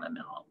kilogram of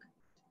milk.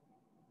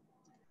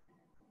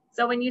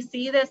 So when you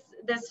see this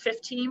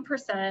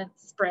 15%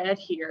 spread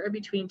here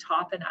between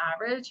top and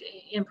average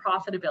in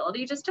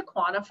profitability, just to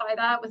quantify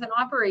that, with an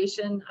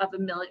operation of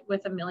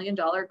with $1 million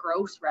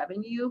gross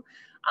revenue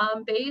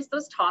base,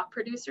 those top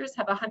producers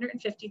have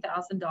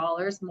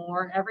 $150,000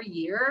 more every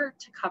year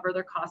to cover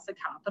their cost of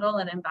capital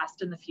and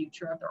invest in the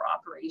future of their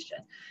operation.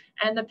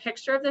 And the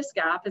picture of this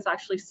gap is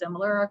actually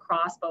similar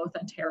across both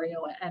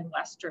Ontario and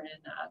Western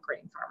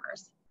grain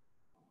farmers.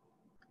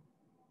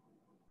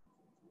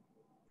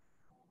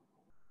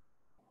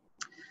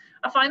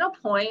 A final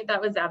point that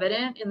was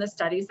evident in the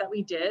studies that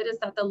we did is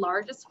that the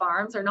largest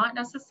farms are not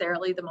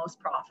necessarily the most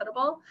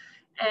profitable.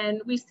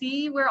 And we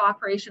see where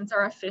operations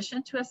are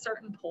efficient to a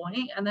certain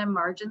point and then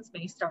margins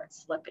may start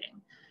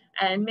slipping.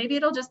 And maybe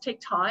it'll just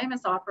take time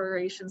as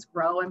operations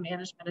grow and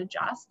management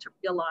adjusts to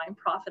realign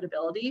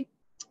profitability.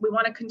 We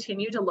want to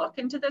continue to look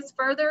into this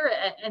further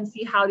and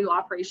see how do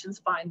operations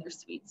find their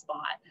sweet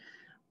spot.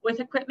 With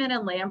equipment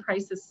and land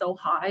prices so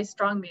high,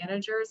 strong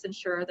managers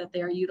ensure that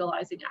they are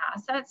utilizing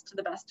assets to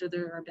the best of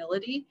their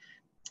ability.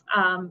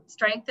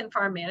 Strength in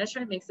farm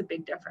management makes a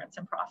big difference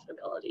in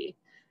profitability.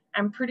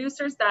 And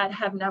producers that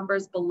have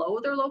numbers below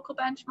their local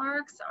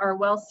benchmarks are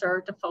well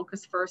served to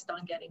focus first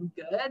on getting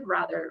good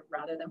rather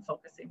than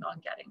focusing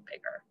on getting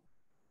bigger.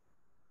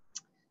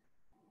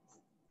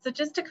 So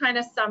just to kind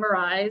of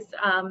summarize,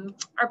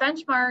 our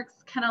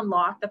benchmarks can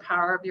unlock the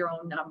power of your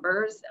own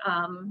numbers,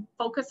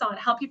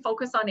 help you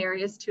focus on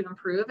areas to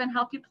improve and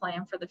help you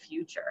plan for the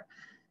future.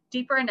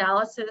 Deeper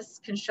analysis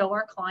can show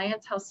our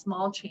clients how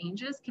small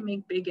changes can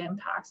make big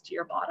impacts to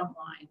your bottom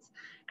lines.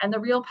 And the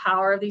real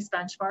power of these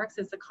benchmarks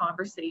is the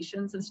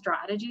conversations and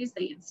strategies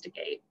they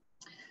instigate.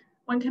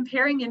 When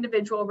comparing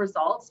individual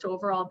results to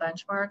overall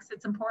benchmarks,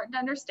 it's important to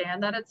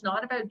understand that it's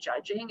not about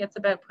judging, it's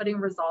about putting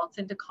results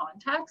into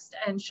context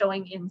and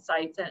showing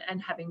insights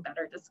and having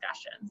better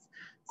discussions.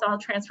 So I'll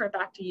transfer it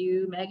back to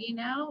you, Maggie,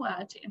 now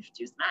to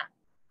introduce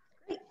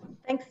Matt.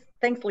 Great,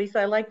 thanks,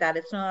 Lisa. I like that.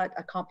 It's not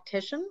a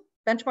competition.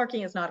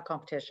 Benchmarking is not a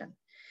competition.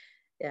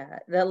 Yeah,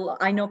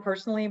 I know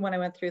personally when I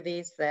went through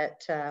these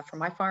that for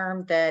my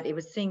farm that it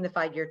was seeing the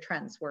 5-year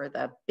trends where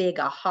the big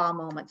aha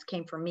moments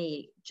came for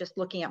me just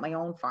looking at my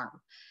own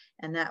farm.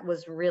 And that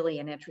was really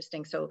an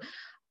interesting. So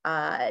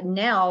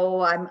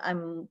now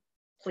I'm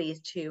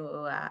pleased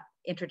to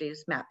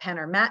introduce Matt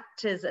Penner. Matt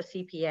is a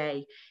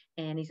CPA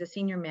and he's a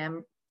senior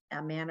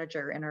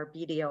manager in our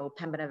BDO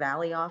Pembina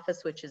Valley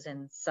office, which is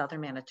in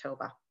southern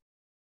Manitoba.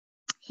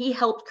 He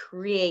helped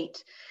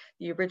create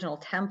the original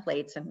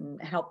templates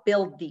and help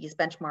build these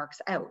benchmarks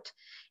out.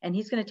 And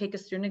he's going to take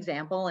us through an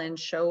example and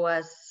show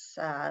us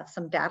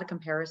some data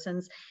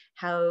comparisons,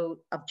 how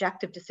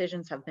objective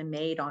decisions have been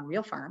made on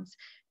real farms,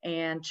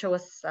 and show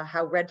us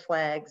how red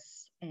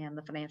flags and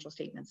the financial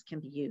statements can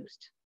be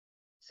used.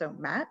 So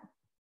Matt?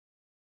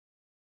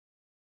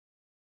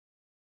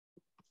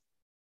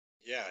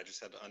 Yeah, I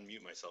just had to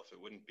unmute myself.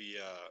 It wouldn't be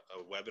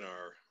a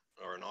webinar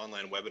or an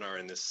online webinar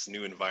in this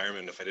new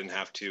environment if I didn't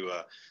have to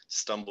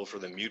stumble for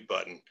the mute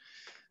button.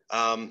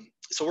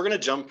 So we're going to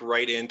jump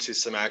right into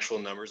some actual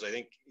numbers. I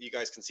think you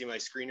guys can see my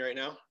screen right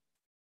now.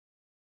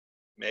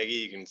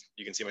 Maggie,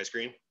 you can see my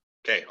screen?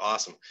 Okay,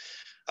 awesome.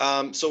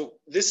 So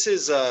this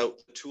is a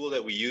tool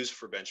that we use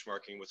for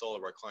benchmarking with all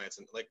of our clients.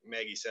 And like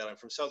Maggie said, I'm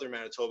from southern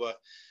Manitoba.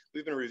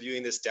 We've been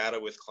reviewing this data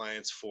with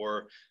clients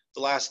for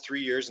the last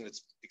 3 years, and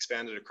it's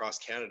expanded across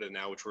Canada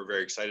now, which we're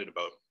very excited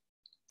about.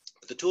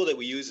 But the tool that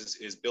we use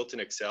is built in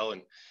Excel.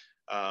 And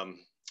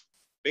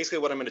basically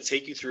what I'm going to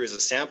take you through is a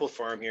sample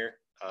farm here.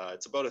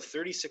 It's about a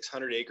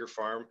 3,600 acre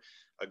farm,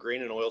 a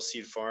grain and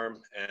oilseed farm.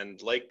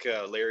 And like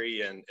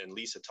Larry and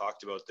Lisa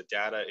talked about, the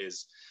data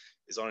is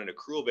on an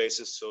accrual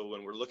basis. So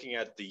when we're looking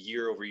at the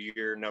year over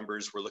year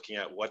numbers, we're looking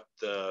at what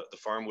the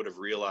farm would have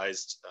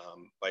realized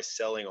by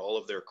selling all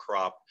of their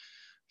crop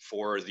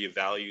for the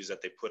values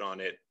that they put on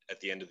it at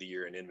the end of the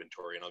year in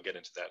inventory. And I'll get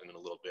into that in a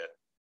little bit.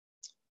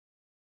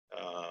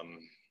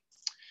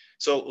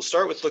 So we'll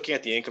start with looking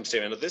at the income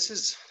statement. Now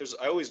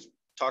I always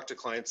talk to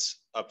clients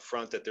up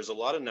front that there's a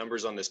lot of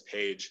numbers on this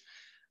page,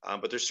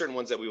 but there's certain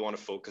ones that we want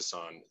to focus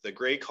on. The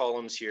gray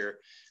columns here,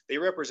 they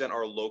represent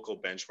our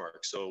local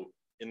benchmark. So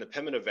in the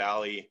Pembina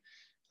Valley,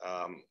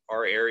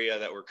 our area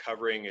that we're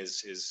covering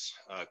is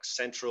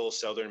central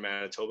southern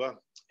Manitoba.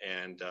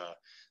 And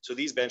so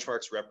these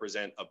benchmarks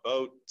represent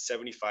about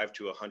 75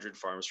 to 100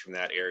 farms from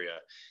that area.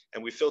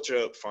 And we filter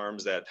out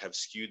farms that have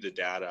skewed the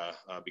data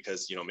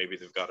because, maybe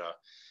they've got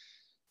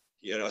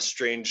a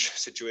strange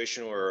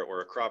situation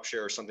or a crop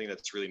share or something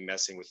that's really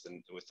messing with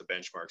the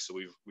benchmark. So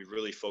we've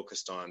really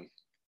focused on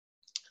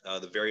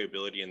the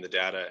variability in the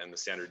data and the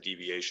standard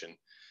deviation.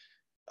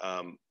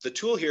 The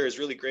tool here is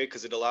really great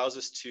because it allows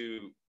us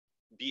to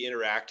be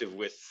interactive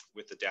with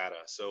the data.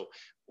 So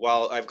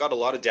while I've got a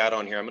lot of data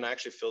on here, I'm going to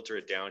actually filter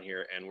it down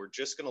here, and we're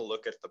just going to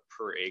look at the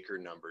per acre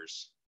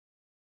numbers.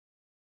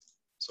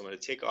 So I'm going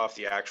to take off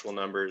the actual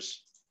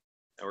numbers,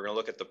 and we're going to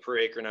look at the per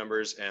acre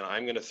numbers, and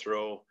I'm going to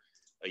throw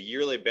a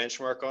yearly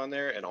benchmark on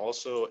there and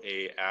also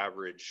a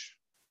average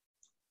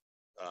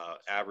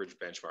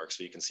benchmark,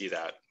 so you can see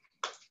that.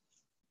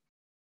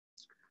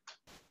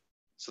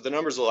 So the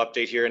numbers will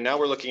update here, and now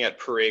we're looking at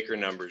per acre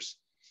numbers.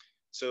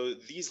 So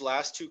these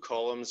last two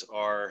columns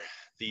are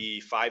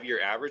the 5-year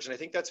average, and I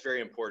think that's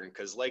very important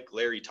because, like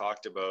Larry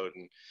talked about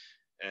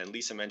and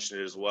Lisa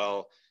mentioned it as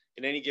well,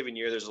 in any given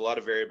year there's a lot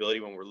of variability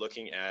when we're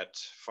looking at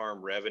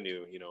farm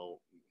revenue.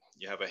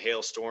 You have a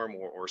hailstorm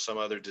or some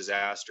other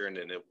disaster, and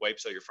it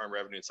wipes out your farm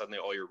revenue, and suddenly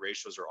all your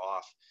ratios are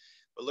off.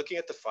 But looking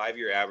at the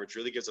 5-year average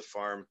really gives a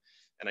farm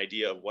an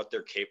idea of what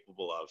they're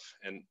capable of.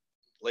 And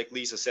like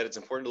Lisa said, it's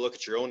important to look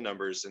at your own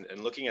numbers,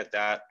 and looking at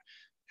that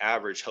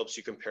average helps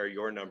you compare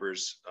your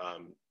numbers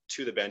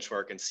to the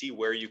benchmark and see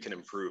where you can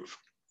improve.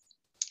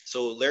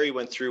 So Larry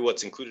went through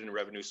what's included in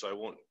revenue, so I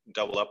won't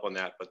double up on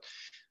that. But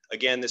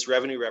again, this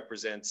revenue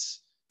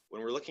represents,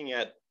 when we're looking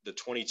at the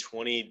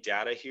 2020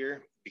 data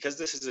here, because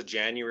this is a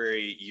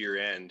January year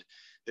end,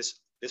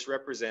 this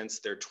represents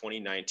their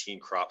 2019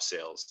 crop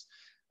sales.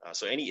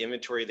 So any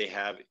inventory they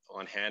have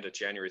on hand at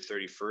January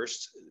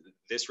 31st,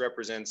 this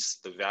represents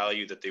the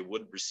value that they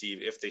would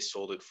receive if they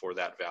sold it for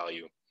that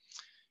value.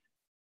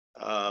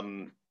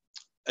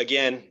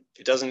 Again,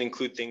 it doesn't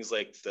include things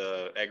like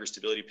the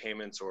agri-stability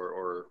payments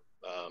or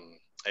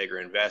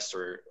agri-invest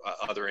or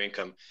other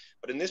income.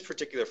 But in this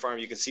particular farm,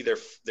 you can see their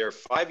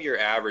 5-year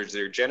average,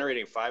 they're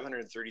generating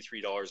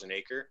 $533 an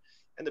acre,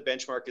 and the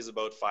benchmark is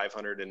about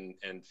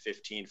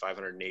 515,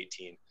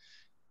 518.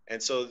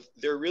 And so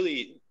they're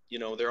really, you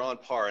know, they're on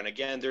par. And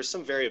again, there's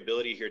some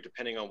variability here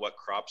depending on what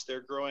crops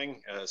they're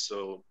growing.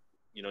 So,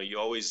 you know, we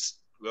always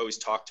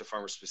talk to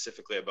farmers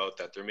specifically about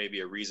that. There may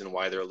be a reason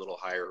why they're a little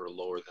higher or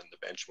lower than the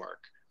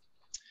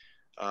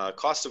benchmark.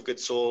 Cost of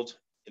goods sold,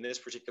 in this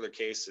particular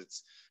case,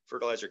 it's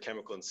fertilizer,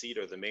 chemical, and seed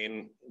are the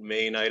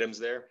main items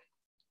there.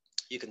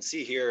 You can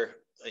see here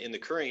in the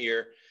current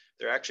year,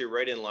 they're actually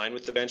right in line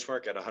with the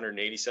benchmark at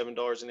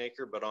 $187 an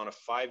acre, but on a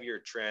 5-year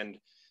trend,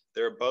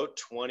 they're about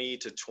 $20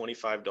 to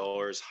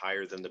 $25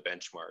 higher than the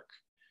benchmark.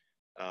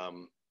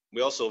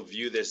 We also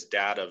view this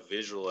data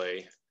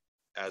visually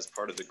as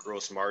part of the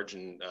gross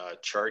margin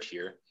chart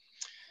here.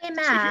 Hey,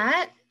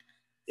 Matt. So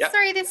yeah.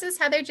 Sorry, this is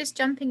Heather just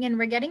jumping in.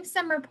 We're getting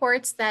some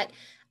reports that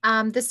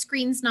the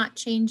screen's not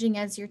changing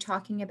as you're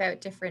talking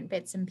about different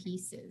bits and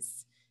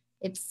pieces.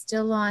 It's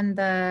still on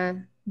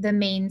the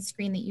main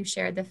screen that you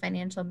shared, the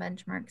financial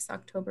benchmarks,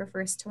 October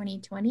 1st,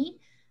 2020,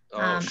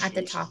 at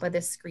the top of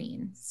the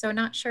screen. So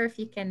not sure if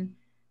you can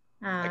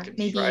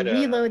maybe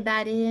reload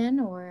that in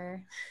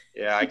or.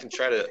 Yeah, I can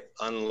try to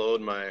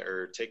unload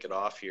or take it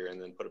off here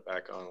and then put it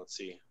back on. Let's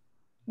see.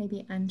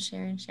 Maybe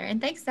unshare and share. And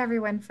thanks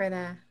everyone for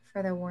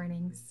the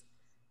warnings.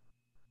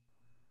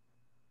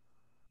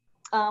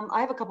 I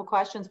have a couple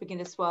questions. We can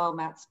just, while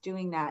Matt's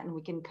doing that, and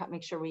we can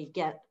make sure we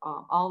get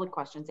all the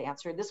questions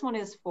answered. This one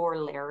is for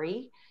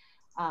Larry.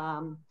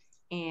 And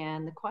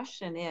the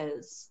question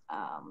is,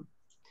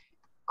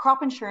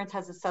 crop insurance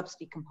has a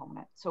subsidy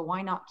component, so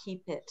why not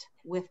keep it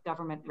with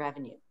government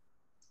revenue?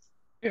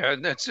 Yeah,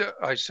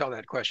 I saw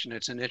that question.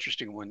 It's an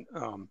interesting one.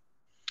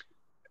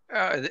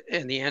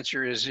 And the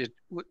answer is,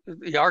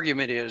 the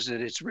argument is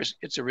that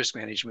it's a risk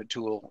management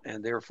tool,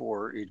 and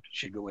therefore it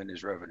should go in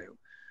as revenue.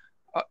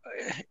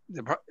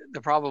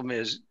 The problem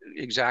is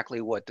exactly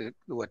what the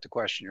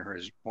questioner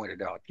has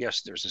pointed out.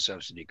 Yes, there's a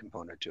subsidy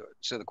component to it.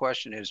 So the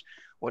question is,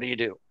 what do you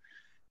do?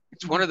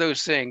 It's one of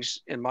those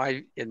things, in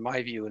my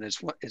view, and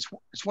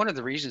it's one of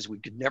the reasons we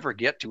could never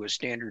get to a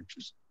standard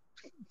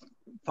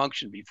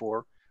function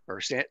before, or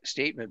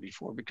statement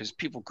before, because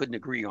people couldn't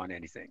agree on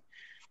anything.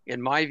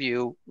 In my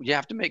view, you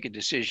have to make a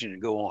decision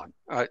and go on,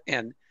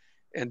 and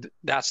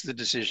that's the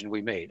decision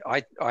we made.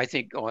 I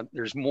think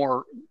there's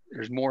more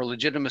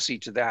legitimacy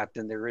to that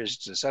than there is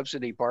to the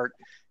subsidy part,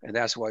 and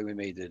that's why we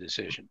made the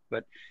decision.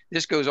 But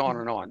this goes on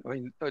and on. I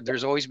mean,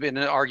 there's always been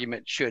an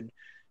argument: should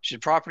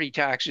property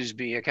taxes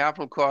be a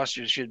capital cost,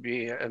 or should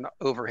be an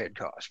overhead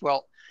cost?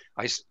 Well,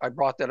 I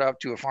brought that up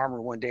to a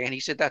farmer one day, and he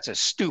said, "That's a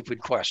stupid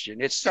question.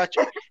 It's such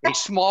a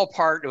small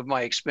part of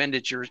my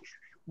expenditures.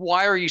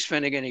 Why are you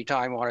spending any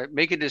time on it?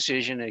 Make a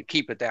decision and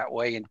keep it that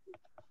way,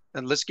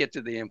 and let's get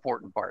to the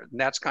important part." And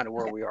that's kind of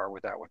where we are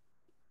with that one.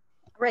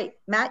 Great.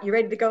 Matt, you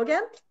ready to go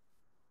again?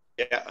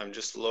 Yeah, I'm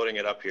just loading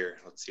it up here.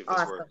 Let's see if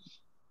this works.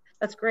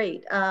 That's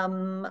great.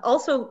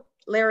 Also,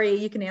 Larry,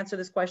 you can answer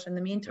this question in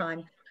the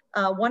meantime.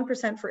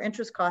 1% for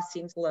interest cost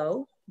seems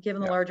low,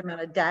 given the large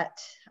amount of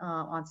debt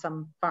on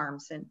some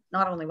farms, and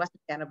not only Western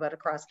Canada, but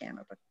across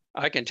Canada.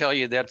 I can tell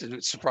you that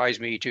it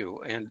surprised me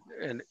too. And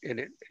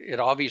it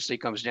obviously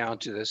comes down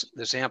to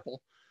the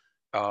sample.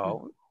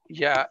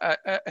 Yeah,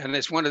 and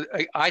it's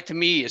to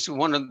me, it's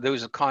one of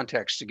those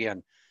contexts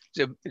again.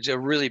 It's a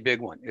really big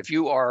one. If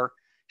you are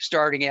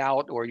starting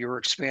out or you're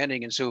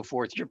expanding and so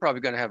forth, you're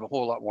probably going to have a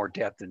whole lot more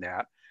debt than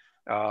that.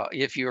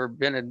 If you've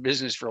been in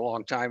business for a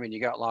long time and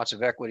you got lots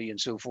of equity and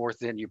so forth,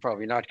 then you're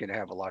probably not going to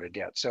have a lot of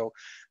debt. So,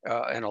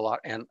 and a lot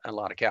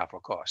of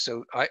capital costs.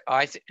 So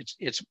I think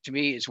it's to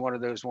me, it's one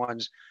of those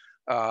ones.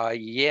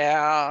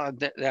 Yeah,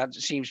 that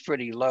seems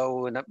pretty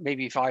low, and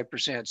maybe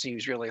 5%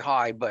 seems really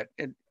high, but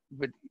in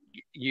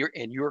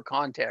your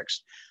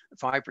context,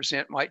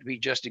 5% might be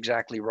just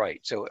exactly right.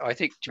 So I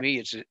think to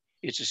me,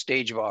 it's a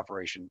stage of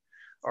operation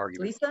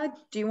argument. Lisa,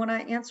 do you want to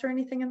answer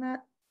anything in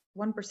that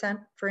 1%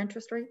 for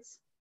interest rates?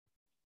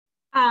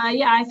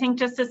 Yeah, I think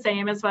just the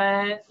same as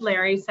what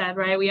Larry said,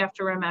 right? We have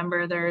to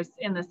remember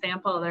in the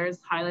sample, there's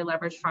highly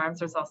leveraged farms.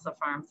 There's also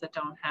farms that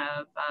don't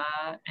have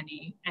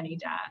any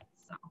debt.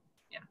 So,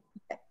 yeah.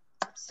 Okay.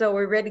 So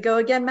we're ready to go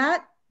again,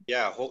 Matt?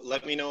 Yeah,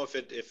 let me know if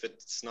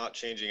it's not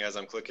changing as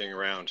I'm clicking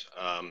around.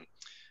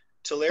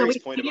 To Larry's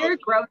point about your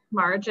gross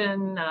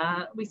margin,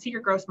 we see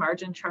your gross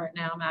margin chart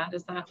now, Matt.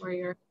 Is that where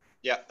you're?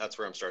 Yeah, that's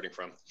where I'm starting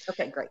from.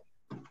 Okay, great.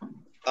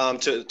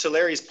 To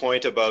Larry's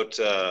point about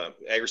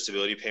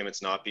agri-stability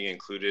payments not being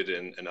included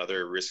in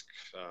other risk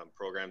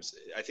programs,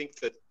 I think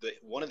that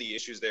one of the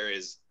issues there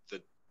is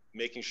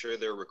making sure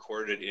they're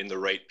recorded in the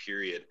right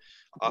period.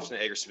 Often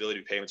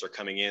agri-stability payments are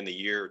coming in the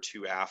year or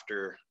two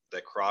after the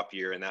crop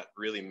year, and that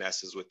really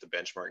messes with the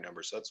benchmark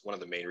numbers. So that's one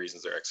of the main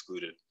reasons they're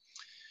excluded.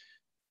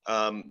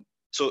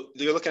 So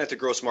you're looking at the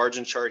gross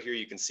margin chart here.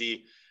 You can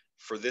see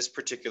for this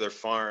particular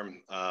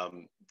farm,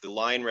 the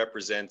line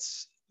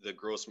represents the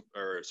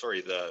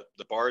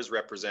the bars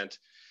represent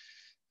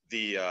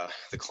the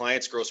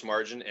client's gross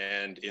margin,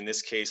 and in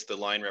this case, the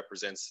line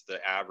represents the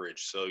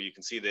average. So you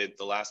can see that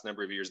the last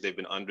number of years they've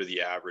been under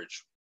the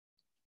average.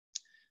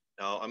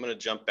 Now I'm going to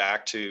jump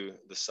back to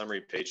the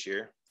summary page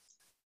here.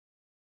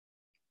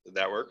 Did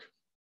that work?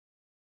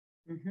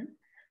 Mm-hmm.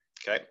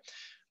 Okay.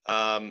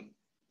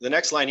 The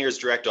next line here is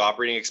direct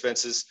operating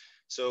expenses.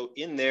 So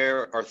in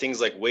there are things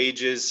like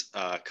wages,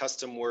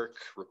 custom work,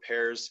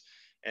 repairs.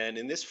 And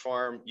in this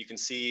farm, you can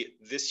see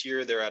this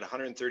year they're at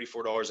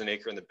 $134 an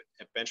acre and the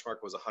benchmark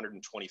was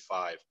 $125.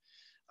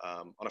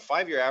 On a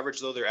 5-year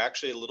average though, they're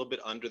actually a little bit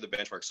under the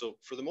benchmark. So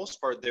for the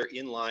most part, they're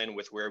in line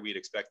with where we'd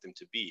expect them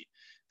to be.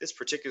 This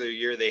particular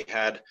year, they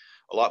had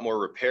a lot more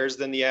repairs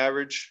than the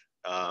average.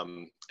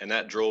 And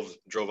that drove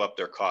up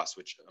their costs,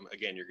 which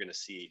again, you're gonna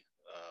see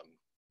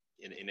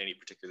in any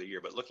particular year,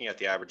 but looking at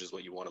the average is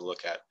what you wanna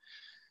look at.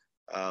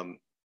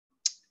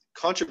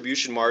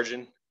 Contribution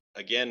margin,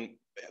 again,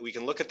 we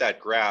can look at that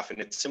graph, and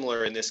it's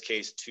similar in this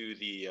case to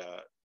the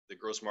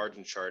gross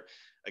margin chart.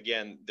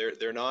 Again,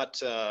 they're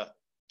not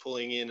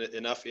pulling in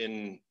enough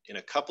in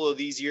a couple of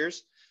these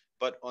years,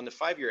 but on the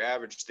 5-year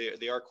average,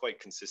 they are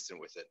quite consistent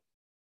with it.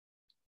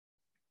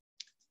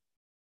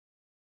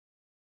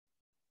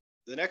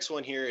 The next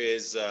one here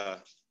is,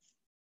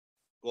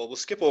 well, we'll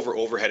skip over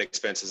overhead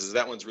expenses, as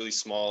that one's really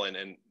small,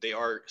 and they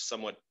are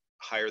somewhat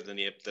higher than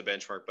the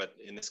benchmark, but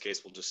in this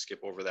case, we'll just skip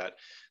over that.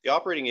 The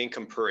operating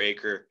income per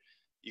acre,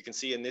 you can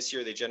see in this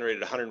year, they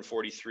generated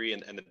 143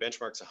 and the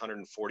benchmark's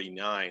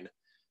 149.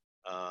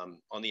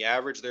 On the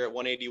average, they're at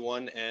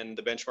 181 and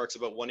the benchmark's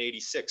about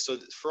 186. So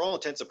for all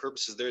intents and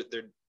purposes,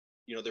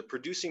 they're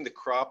producing the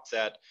crop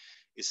that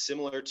is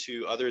similar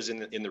to others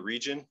in the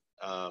region.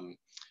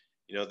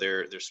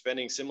 They're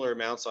spending similar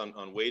amounts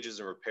on wages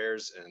and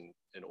repairs,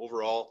 and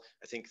overall,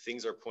 I think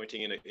things are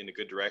pointing in a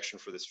good direction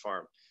for this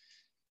farm.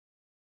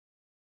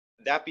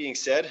 That being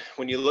said,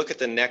 when you look at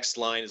the next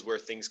line is where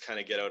things kind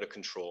of get out of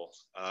control.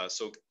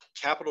 So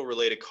capital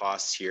related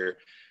costs here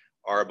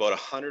are about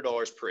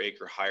 $100 per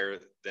acre higher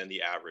than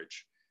the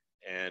average.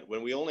 And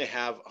when we only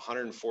have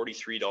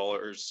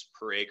 $143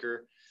 per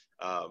acre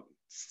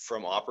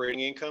from operating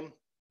income,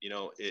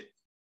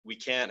 we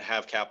can't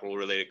have capital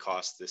related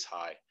costs this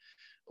high.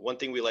 One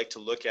thing we like to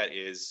look at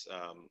is,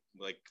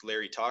 like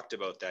Larry talked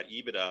about, that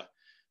EBITDA.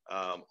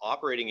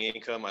 Operating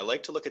income, I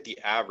like to look at the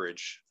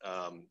average,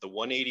 the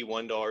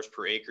 $181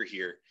 per acre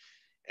here.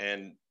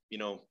 And,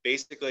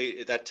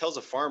 basically that tells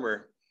a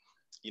farmer,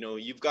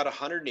 you've got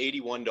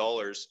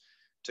 $181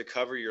 to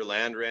cover your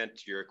land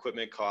rent, your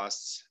equipment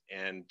costs,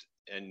 and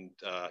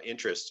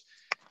interest.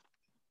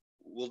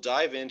 We'll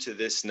dive into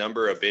this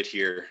number a bit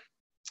here.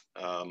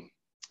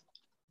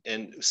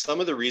 And some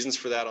of the reasons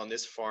for that on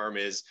this farm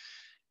is,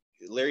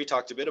 Larry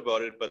talked a bit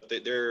about it, but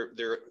their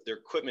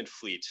equipment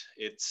fleet.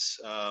 It's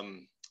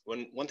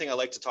one thing I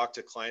like to talk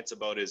to clients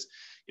about is,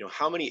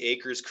 how many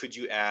acres could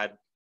you add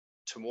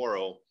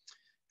tomorrow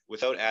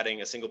without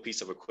adding a single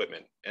piece of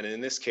equipment? And in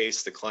this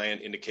case, the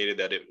client indicated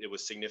that it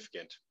was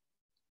significant.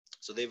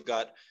 So they've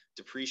got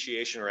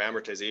depreciation or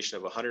amortization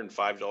of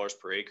 $105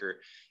 per acre,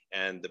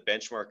 and the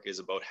benchmark is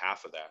about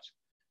half of that.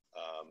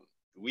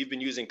 We've been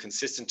using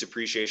consistent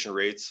depreciation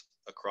rates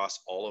across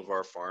all of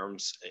our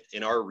farms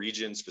in our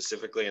region,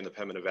 specifically in the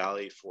Pembina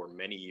Valley, for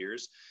many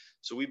years.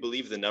 So we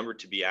believe the number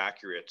to be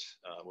accurate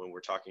when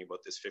we're talking about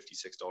this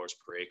 $56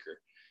 per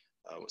acre.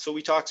 So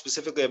we talk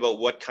specifically about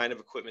what kind of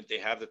equipment they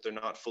have that they're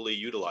not fully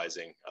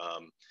utilizing,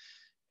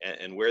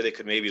 and where they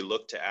could maybe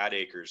look to add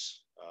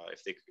acres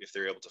if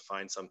they're able to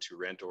find some to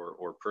rent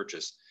or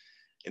purchase.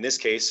 In this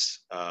case,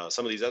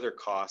 some of these other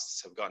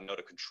costs have gotten out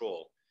of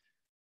control.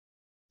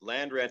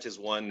 Land rent is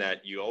one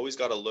that you always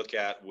got to look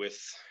at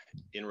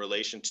in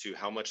relation to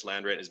how much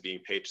land rent is being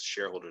paid to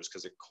shareholders,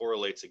 because it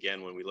correlates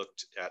again when we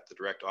looked at the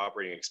direct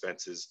operating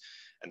expenses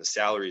and the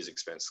salaries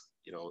expense.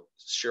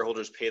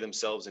 Shareholders pay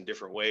themselves in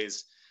different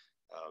ways.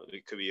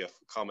 It could be a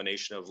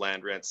combination of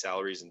land rent,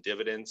 salaries, and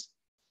dividends.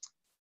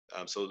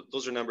 So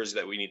those are numbers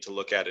that we need to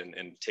look at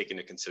and take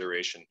into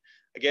consideration.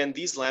 Again,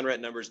 these land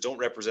rent numbers don't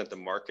represent the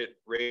market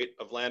rate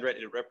of land rent.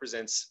 It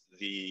represents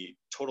the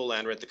total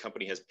land rent the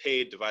company has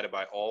paid divided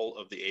by all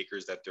of the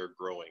acres that they're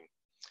growing.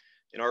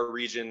 In our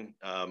region,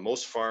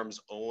 most farms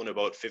own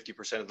about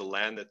 50% of the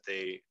land that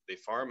they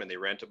farm, and they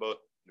rent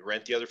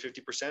the other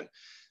 50%.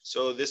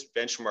 So this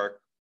benchmark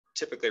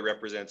typically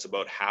represents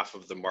about half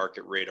of the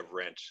market rate of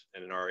rent.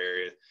 And in our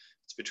area,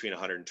 it's between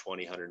 $120,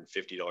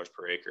 $150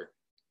 per acre.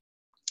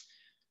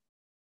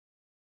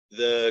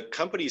 The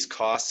company's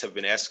costs have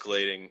been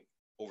escalating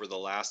over the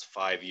last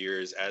 5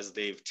 years, as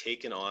they've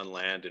taken on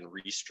land and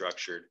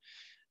restructured,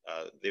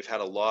 they've had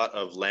a lot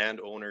of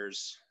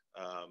landowners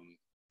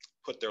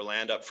put their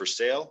land up for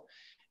sale,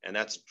 and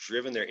that's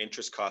driven their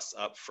interest costs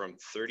up from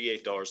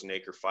 $38 an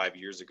acre 5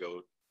 years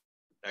ago,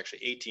 actually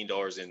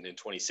 $18 in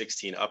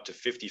 2016, up to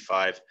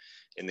 $55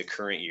 in the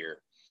current year.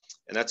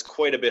 And that's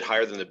quite a bit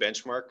higher than the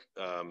benchmark.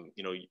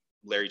 You know,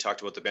 Larry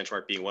talked about the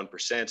benchmark being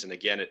 1%. And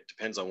again, it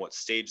depends on what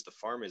stage the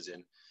farm is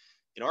in.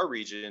 In our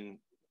region,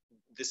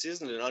 this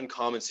isn't an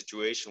uncommon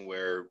situation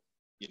where,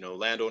 you know,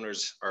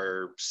 landowners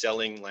are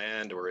selling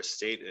land, or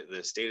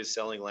the state is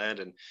selling land,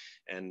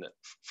 and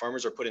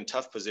farmers are put in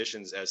tough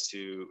positions as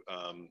to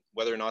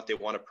whether or not they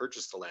want to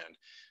purchase the land.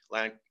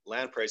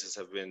 Land prices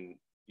have been,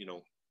 you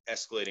know,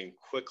 escalating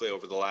quickly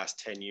over the last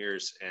 10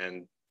 years.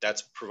 And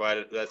that's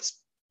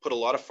put a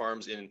lot of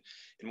farms in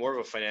more of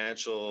a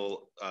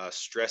financial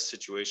stress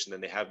situation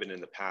than they have been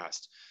in the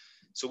past.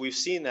 So we've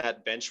seen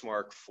that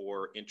benchmark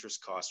for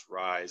interest costs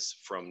rise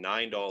from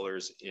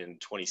 $9 in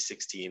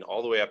 2016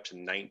 all the way up to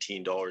 $19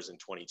 in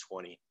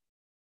 2020.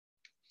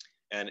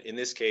 And in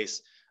this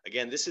case,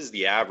 again, this is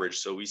the average.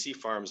 So we see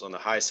farms on the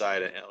high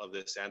side of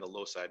this and the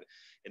low side.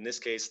 In this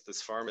case,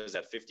 this farm is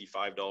at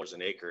 $55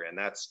 an acre. And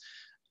that's,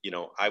 you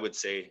know, I would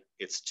say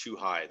it's too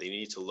high. They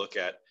need to look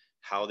at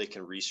how they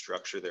can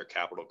restructure their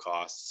capital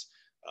costs.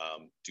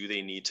 Do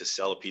they need to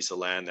sell a piece of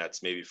land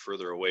that's maybe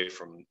further away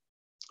from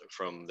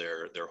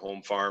their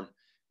home farm,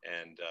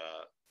 and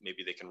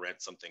maybe they can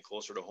rent something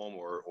closer to home,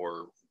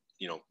 or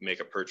you know, make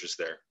a purchase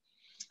there.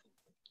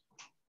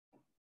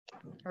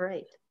 All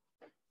right,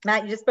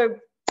 Matt, you just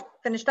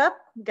finished up?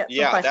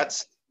 Yeah,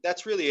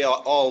 that's really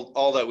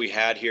all that we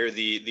had here.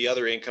 The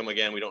other income,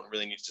 again, we don't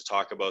really need to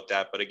talk about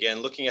that, but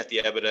again, looking at the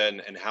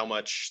EBITDA and how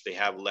much they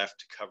have left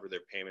to cover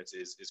their payments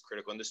is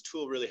critical. And this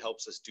tool really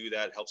helps us do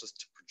that. It helps us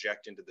to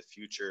project into the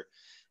future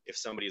if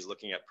somebody is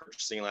looking at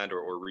purchasing land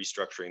or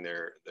restructuring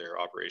their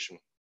operation.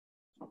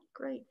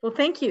 Great. Well,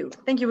 thank you.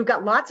 Thank you. We've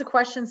got lots of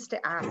questions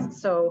to ask,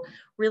 so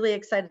really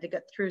excited to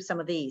get through some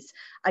of these.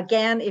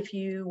 Again, if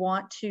you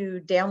want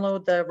to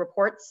download the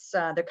reports,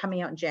 they're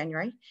coming out in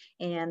January,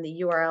 and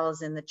the URL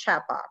is in the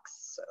chat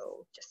box.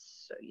 So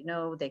just so you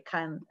know, they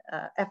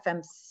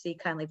FMC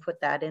kindly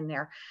put that in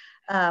there.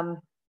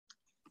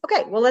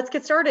 Okay, well, let's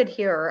get started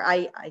here.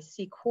 I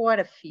see quite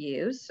a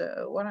few,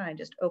 so why don't I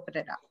just open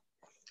it up?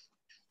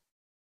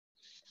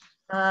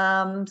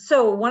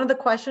 So one of the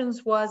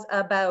questions was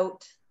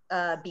about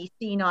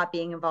BC not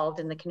being involved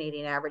in the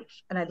Canadian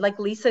average. And I'd like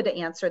Lisa to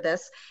answer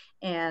this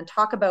and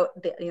talk about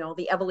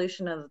the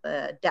evolution of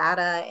the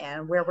data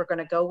and where we're going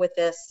to go with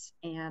this,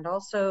 and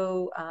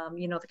also,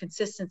 the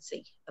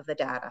consistency of the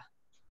data.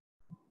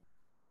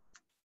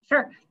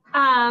 Sure.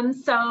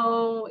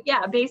 So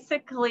yeah,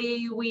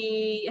 basically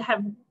we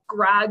have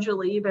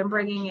gradually been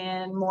bringing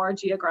in more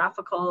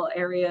geographical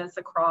areas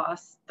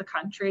across the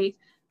country.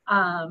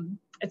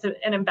 It's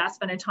an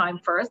investment in time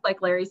first.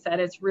 Like Larry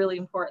said, it's really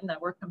important that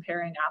we're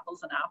comparing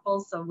apples and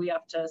apples. So we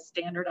have to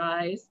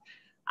standardize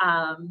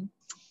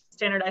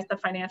the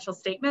financial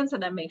statements,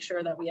 and then make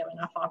sure that we have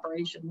enough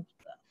operations,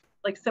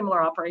 like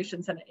similar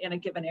operations in a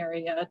given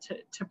area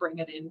to bring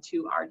it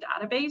into our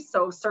database.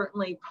 So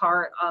certainly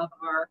part of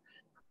our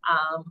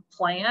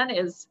plan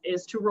is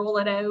to roll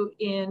it out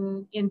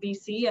in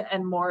BC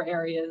and more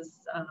areas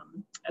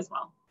as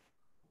well.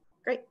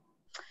 Great.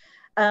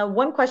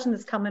 One question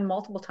that's come in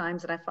multiple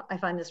times, and I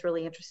find this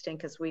really interesting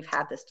because we've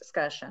had this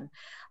discussion,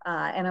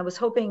 and I was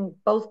hoping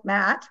both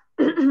Matt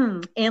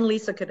and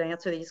Lisa could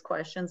answer these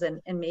questions, and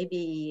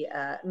maybe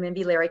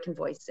Larry can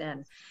voice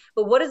in.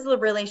 But what is the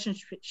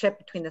relationship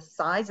between the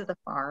size of the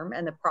farm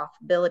and the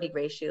profitability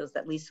ratios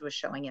that Lisa was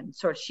showing in?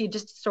 She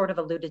just sort of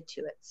alluded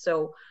to it.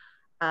 So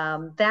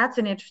that's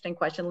an interesting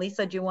question.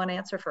 Lisa, do you want to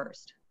answer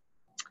first?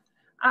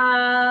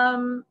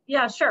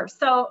 Yeah, sure.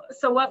 So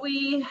what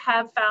we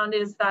have found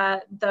is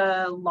that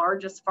the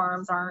largest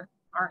farms aren't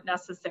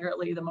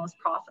necessarily the most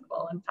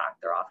profitable. In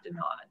fact, they're often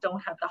don't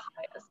have the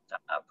highest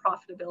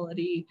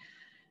profitability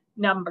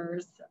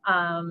numbers.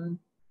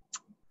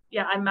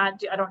 Yeah,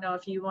 Matt, I don't know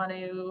if you want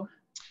to.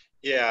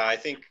 Yeah, I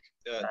think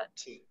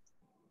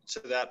to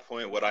that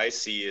point, what I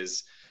see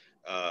is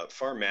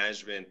farm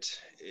management,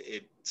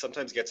 it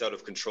sometimes gets out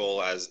of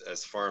control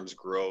as farms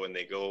grow, and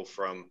they go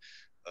from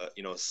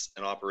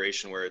an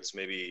operation where it's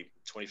maybe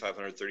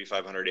 2,500,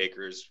 3,500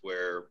 acres,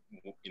 where,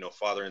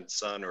 father and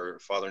son or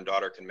father and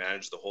daughter can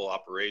manage the whole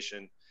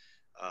operation,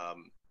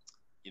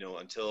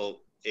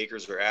 until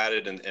acres are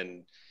added,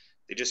 and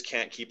they just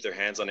can't keep their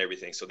hands on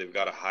everything. So they've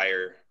got to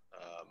hire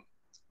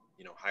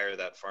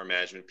that farm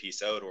management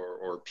piece out,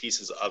 or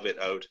pieces of it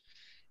out.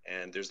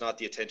 And there's not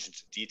the attention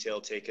to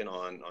detail taken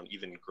on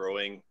even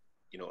growing,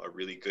 a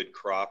really good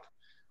crop.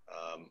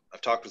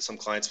 I've talked with some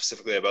clients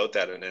specifically about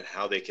that and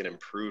how they can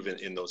improve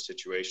in those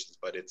situations,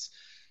 but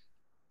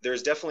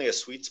there's definitely a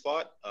sweet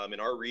spot in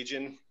our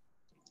region.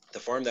 The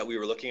farm that we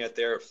were looking at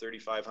there of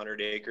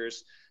 3,500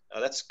 acres,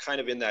 that's kind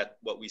of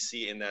what we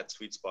see in that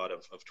sweet spot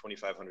of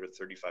 2,500,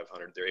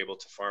 3,500. They're able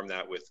to farm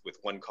that with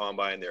one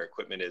combine. Their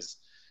equipment is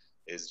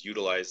is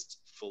utilized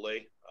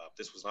fully.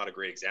 This was not a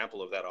great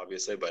example of that,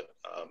 obviously, but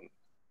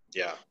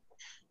yeah.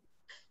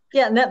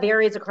 Yeah, and that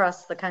varies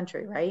across the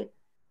country, right?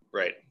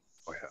 Right.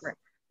 Oh, yeah.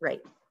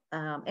 Right.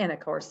 And of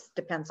course,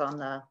 depends on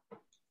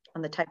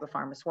the type of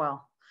farm as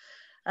well.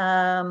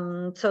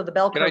 So the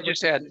bell curve. Can I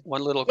just add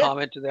one little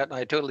comment to that? And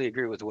I totally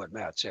agree with what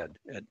Matt said.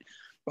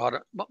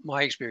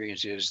 My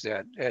experience is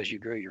that as you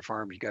grow your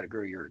farm, you got to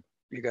grow your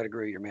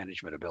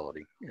management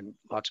ability, and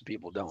lots of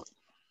people don't,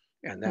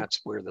 and that's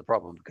where the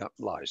problem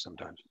lies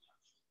sometimes.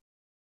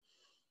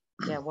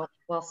 Yeah,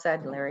 well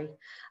said, Larry.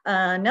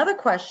 Another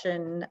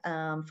question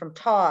from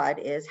Todd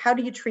is, how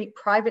do you treat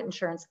private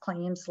insurance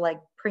claims like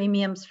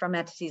premiums from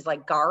entities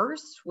like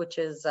GARS, which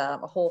is a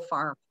whole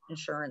farm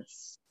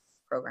insurance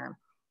program?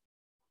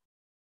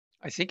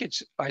 I think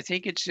it's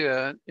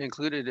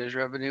included as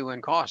revenue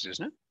and cost,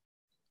 isn't it?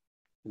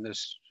 In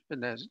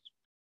the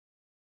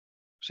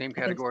same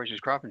categories as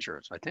crop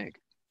insurance, I think.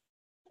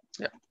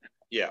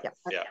 Yeah.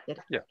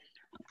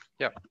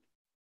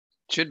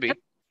 Should be.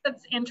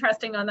 That's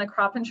interesting on the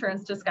crop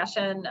insurance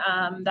discussion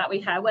that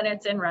we had when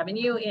it's in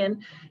revenue.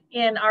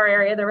 In our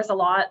area, there was a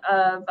lot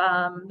of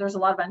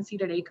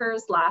unseeded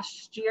acres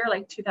last year,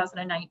 like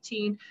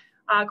 2019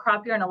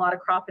 crop year, and a lot of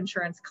crop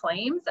insurance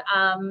claims.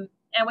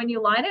 And when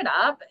you line it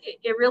up,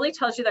 it really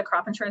tells you that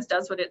crop insurance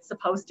does what it's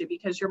supposed to,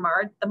 because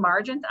the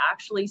margins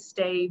actually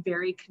stay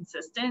very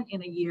consistent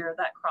in a year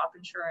that a crop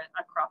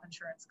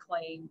insurance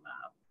claim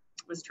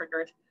was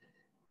triggered.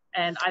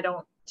 And I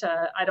don't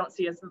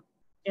see, as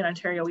in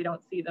Ontario, we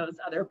don't see those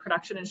other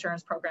production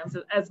insurance programs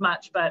as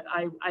much, but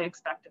I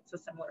expect it's a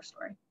similar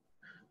story.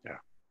 Yeah,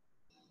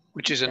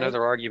 which is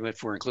another argument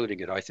for including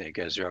it, I think,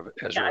 as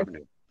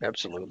revenue.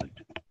 Absolutely.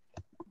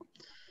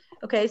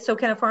 Okay, so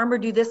can a farmer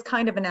do this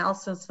kind of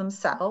analysis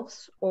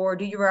themselves, or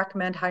do you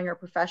recommend hiring a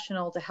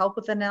professional to help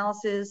with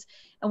analysis?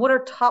 And what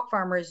are top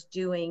farmers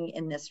doing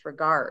in this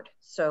regard?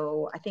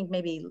 So I think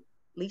maybe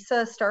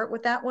Lisa, start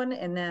with that one,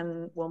 and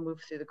then we'll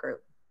move through the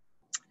group.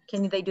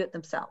 Can they do it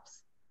themselves?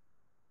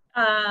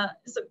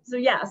 So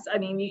yes, I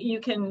mean, you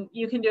can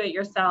do it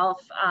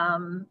yourself.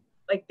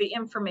 Like the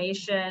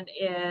information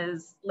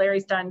is,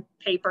 Larry's done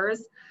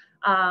papers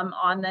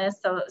on this,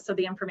 so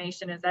the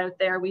information is out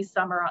there. We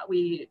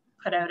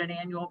put out an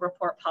annual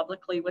report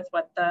publicly with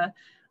what the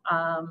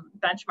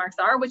benchmarks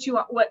are. What you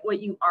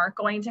aren't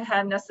going to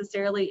have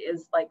necessarily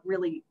is like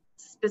really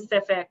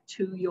specific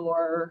to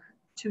your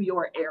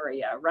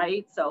area,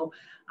 right? So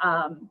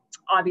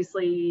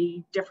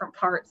obviously different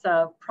parts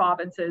of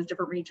provinces,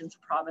 different regions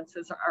of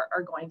provinces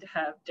are going to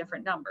have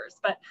different numbers,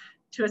 but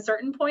to a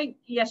certain point,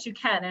 yes, you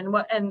can.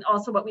 And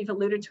also what we've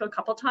alluded to a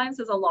couple times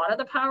is a lot of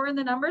the power in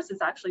the numbers is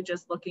actually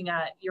just looking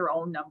at your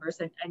own numbers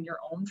and your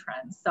own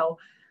trends. So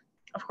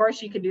of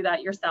course you can do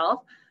that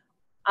yourself.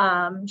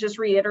 Just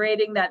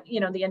reiterating that,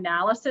 the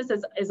analysis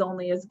is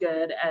only as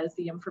good as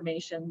the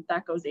information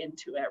that goes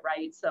into it,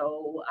 right?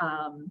 So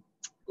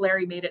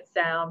Larry made it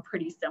sound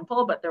pretty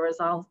simple, but there was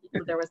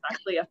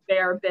actually a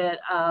fair bit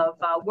of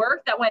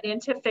work that went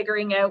into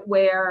figuring out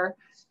where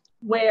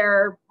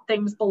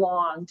things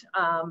belonged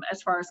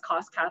as far as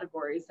cost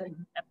categories and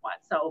what.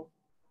 So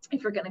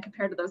if you're going to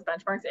compare to those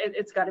benchmarks,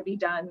 it's got to be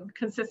done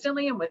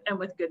consistently and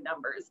with good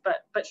numbers.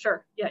 But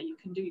sure, yeah, you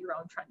can do your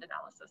own trend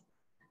analysis.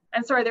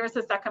 And sorry, there was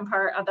a second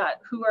part of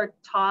that. Who are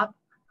top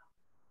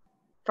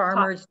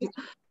farmers?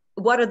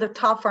 What are the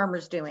top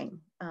farmers doing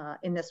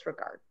in this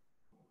regard?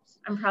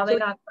 I'm probably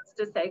not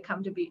supposed to say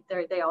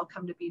they all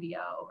come to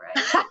BDO,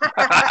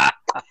 right?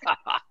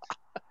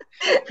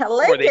 I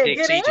like it.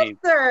 Good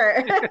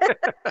answer.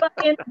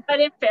 but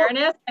in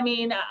fairness, I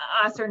mean,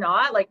 us or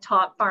not, like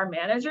top farm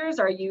managers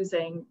are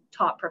using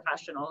top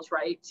professionals,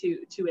 right,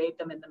 to aid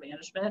them in the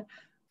management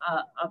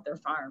of their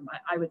farm.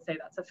 I would say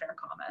that's a fair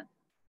comment.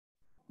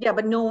 Yeah,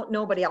 but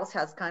nobody else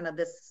has kind of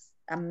this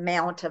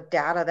amount of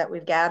data that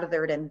we've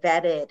gathered and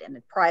vetted, and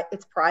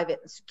it's private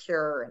and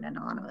secure and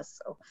anonymous.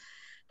 So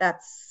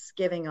that's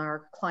giving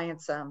our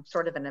clients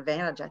sort of an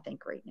advantage, I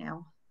think, right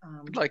now.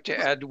 I'd like to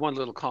add one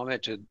little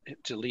comment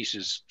to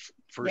Lisa's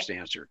first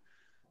answer.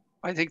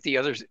 I think the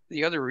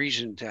other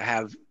reason to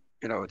have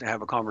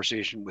a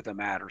conversation with a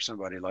Matt or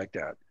somebody like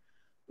that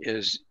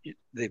is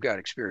they've got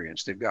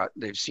experience.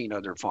 They've seen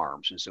other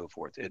farms and so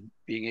forth. And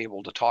being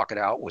able to talk it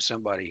out with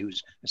somebody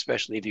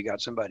especially if you got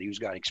somebody who's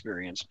got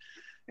experience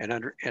and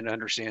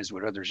understands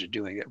what others are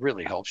doing, it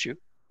really helps you.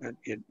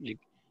 You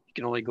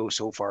can only go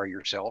so far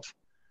yourself.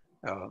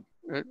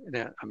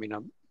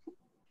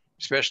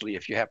 Especially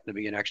if you happen to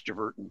be an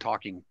extrovert and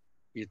talking,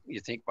 you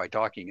think by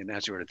talking and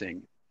that sort of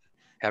thing,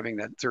 having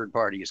that third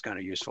party is kind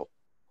of useful.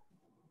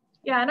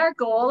 Yeah, and our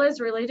goal is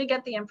really to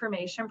get the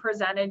information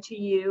presented to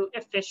you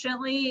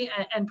efficiently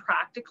and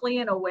practically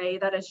in a way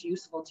that is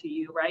useful to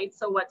you, right?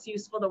 So what's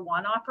useful to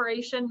one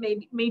operation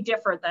may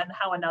differ than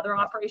how another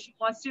operation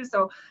wants to.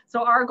 So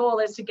our goal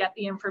is to get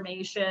the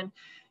information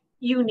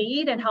you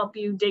need and help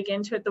you dig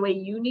into it the way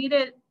you need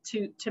it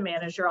to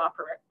manage your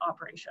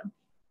operation.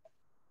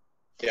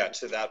 Yeah,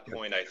 to that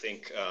point, I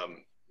think,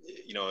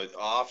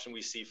 often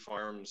we see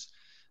farms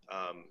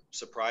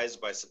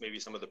surprised by maybe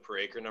some of the per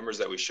acre numbers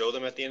that we show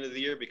them at the end of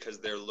the year, because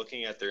they're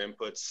looking at their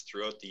inputs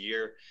throughout the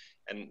year,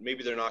 and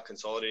maybe they're not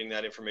consolidating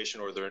that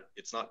information, or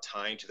it's not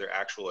tying to their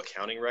actual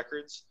accounting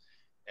records.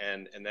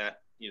 And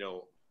that, you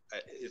know,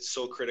 it's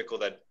so critical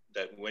that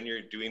when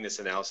you're doing this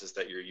analysis,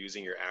 that you're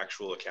using your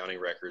actual accounting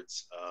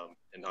records,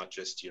 and not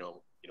just,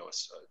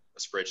 a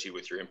spreadsheet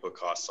with your input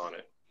costs on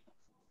it.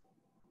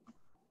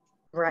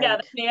 Right. Yeah,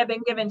 that may have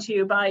been given to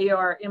you by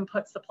your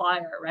input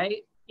supplier,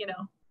 right?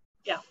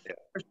 Yeah.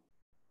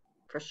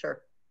 For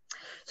sure.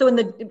 So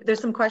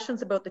there's some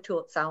questions about the tool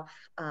itself,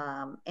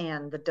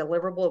 and the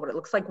deliverable. What it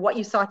looks like. What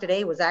you saw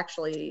today was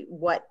actually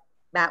what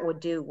Matt would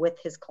do with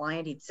his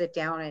client. He'd sit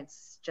down, and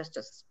it's just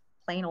a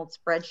plain old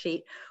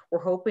spreadsheet. We're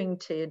hoping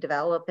to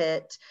develop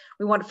it.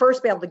 We want to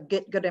first be able to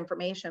get good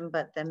information,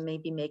 but then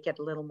maybe make it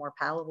a little more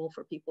palatable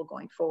for people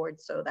going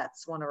forward. So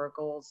that's one of our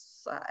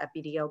goals at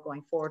BDO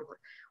going forward. We're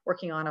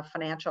working on a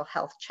financial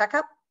health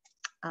checkup,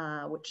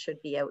 which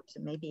should be out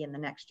maybe in the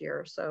next year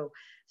or so.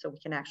 So we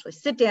can actually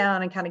sit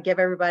down and kind of give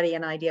everybody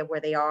an idea of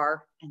where they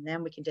are, and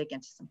then we can dig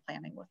into some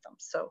planning with them.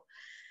 So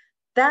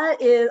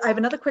that is, I have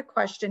another quick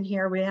question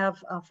here. We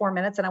have 4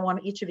 minutes, and I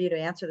want each of you to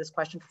answer this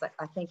question because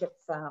I think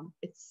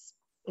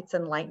it's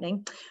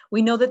enlightening.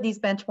 We know that these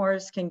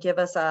benchmarks can give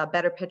us a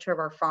better picture of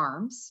our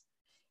farms.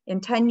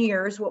 In 10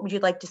 years, what would you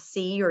like to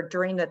see or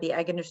dream that the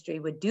ag industry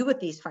would do with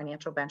these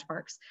financial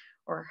benchmarks?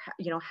 Or,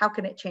 how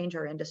can it change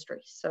our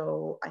industry?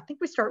 So I think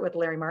we start with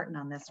Larry Martin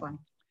on this one.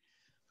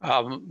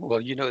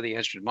 Well, you know the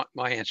answer,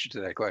 my answer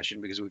to that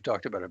question, because we've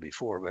talked about it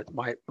before, but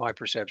my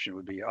perception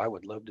would be I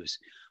would love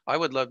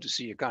to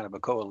see a kind of a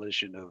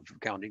coalition of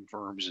accounting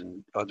firms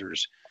and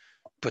others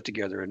put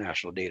together a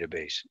national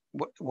database.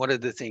 One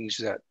of the things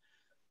that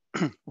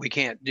we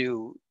can't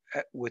do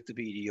with the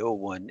BDO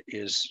one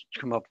is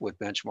come up with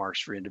benchmarks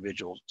for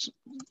individual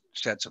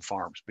sets of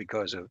farms,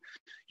 because of,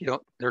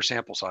 their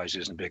sample size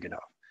isn't big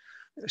enough.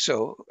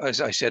 So as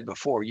I said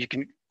before, you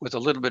can, with a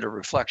little bit of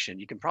reflection,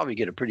 you can probably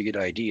get a pretty good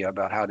idea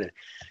about how to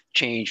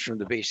change from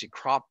the basic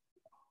crop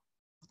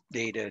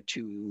data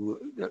to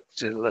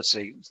let's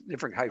say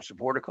different types of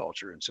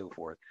horticulture and so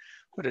forth.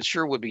 But it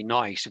sure would be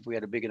nice if we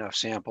had a big enough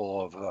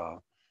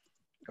sample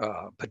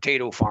of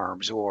potato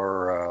farms,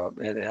 or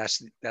and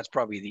that's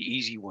probably the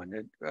easy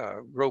one,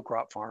 row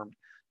crop farms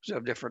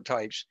of different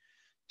types,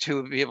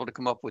 to be able to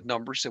come up with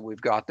numbers that we've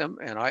got them.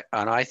 And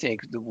I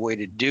think the way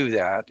to do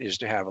that is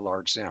to have a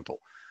large sample.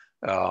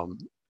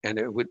 And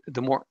it would,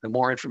 the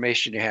more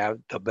information you have,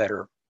 the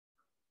better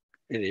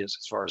it is,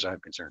 as far as I'm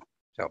concerned.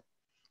 So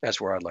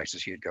that's where I'd like to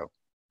see it go.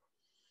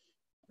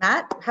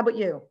 Matt, how about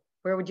you?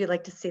 Where would you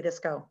like to see this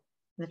go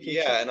in the future?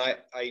 Yeah, and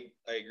I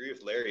agree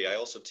with Larry. I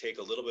also take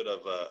a little bit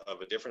of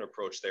a different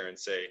approach there and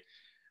say,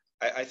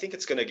 I think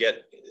it's going to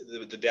get,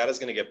 the data is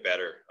going to get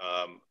better.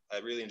 I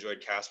really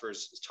enjoyed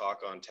Casper's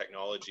talk on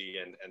technology,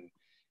 and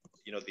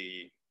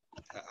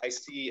I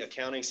see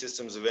accounting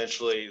systems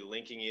eventually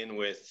linking in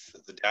with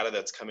the data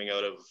that's coming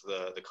out of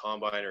the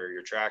combine or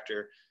your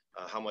tractor,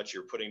 how much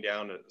you're putting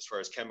down as far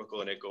as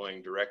chemical, and it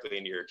going directly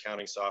into your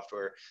accounting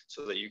software,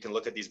 so that you can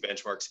look at these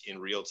benchmarks in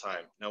real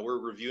time. Now we're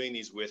reviewing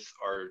these with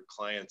our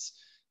clients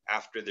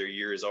after their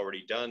year is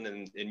already done,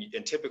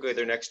 and typically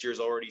their next year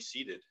is already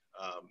seeded.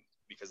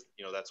 Because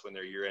that's when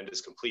their year end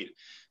is complete.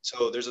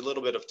 So there's a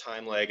little bit of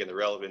time lag, and the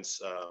relevance,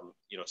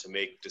 to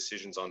make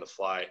decisions on the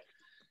fly,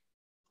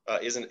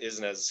 isn't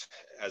as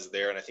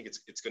there. And I think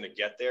it's going to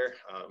get there.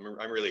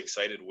 I'm really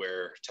excited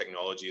where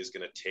technology is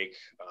going to take,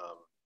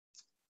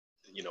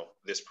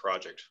 this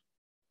project.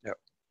 Yep.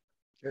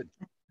 Good.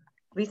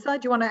 Lisa,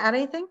 do you want to add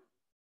anything?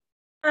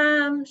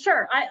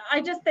 Sure.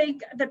 I just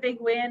think the big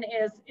win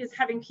is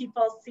having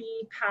people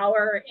see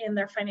power in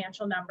their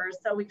financial numbers.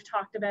 So we've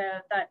talked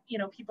about that,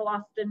 people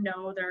often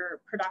know their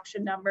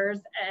production numbers,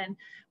 and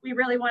we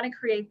really want to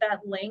create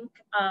that link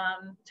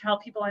to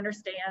help people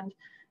understand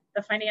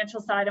the financial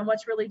side and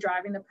what's really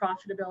driving the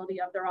profitability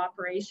of their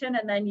operation,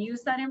 and then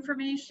use that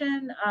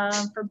information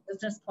for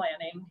business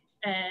planning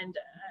and,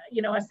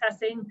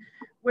 assessing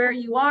where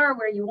you are,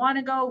 where you want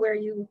to go, where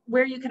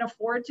you can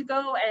afford to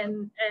go,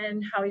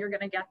 and how you're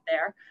going to get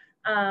there.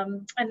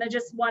 And then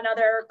just one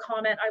other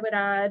comment I would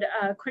add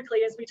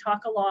quickly, as we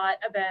talk a lot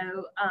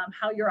about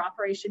how your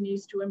operation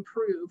needs to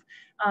improve,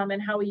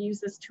 and how we use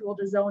this tool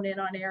to zone in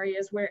on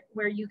areas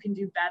where you can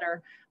do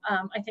better.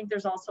 I think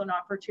there's also an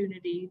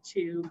opportunity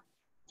to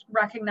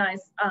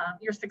recognize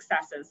your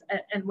successes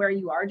and where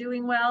you are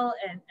doing well,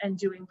 and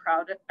being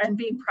proud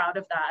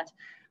of that.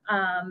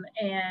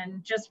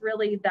 And just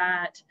really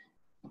that,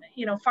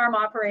 farm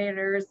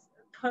operators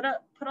put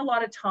a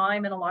lot of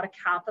time and a lot of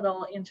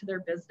capital into their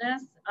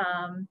business,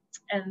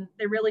 and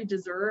they really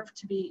deserve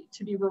to be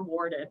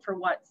rewarded for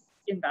what's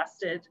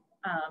invested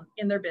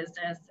in their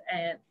business,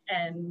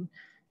 and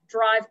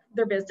drive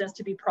their business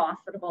to be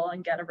profitable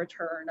and get a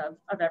return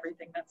of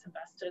everything that's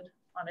invested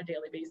on a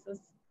daily basis.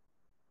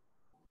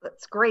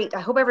 That's great. I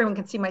hope everyone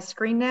can see my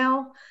screen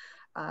now.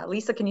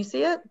 Lisa, can you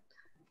see it?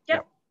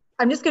 Yep.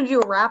 I'm just going to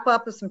do a wrap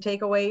up of some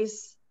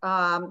takeaways.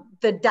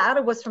 The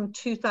data was from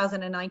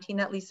 2019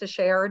 that Lisa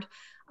shared.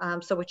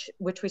 so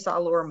which we saw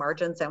lower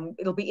margins, and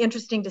it'll be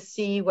interesting to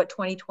see what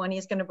 2020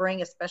 is going to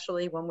bring,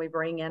 especially when we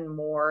bring in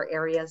more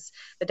areas.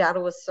 The data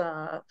was,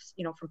 from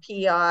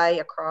PEI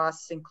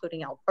across,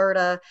 including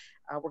Alberta.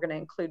 We're going to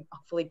include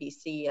hopefully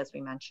BC, as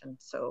we mentioned.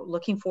 So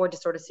looking forward to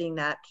sort of seeing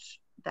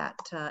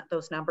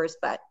those numbers.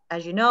 But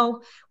as you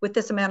know, with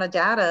this amount of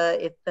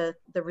data,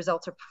 the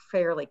results are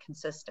fairly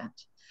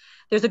consistent.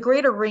 There's a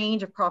greater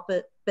range of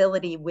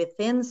profitability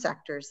within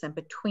sectors than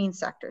between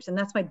sectors. And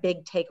that's my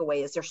big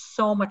takeaway, is there's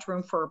so much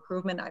room for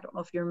improvement. I don't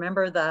know if you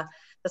remember the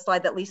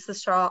slide that Lisa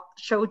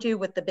showed you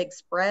with the big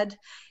spread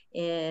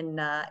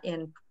in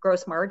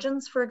gross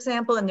margins, for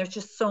example, and there's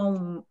just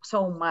so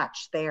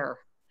much there.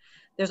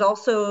 There's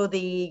also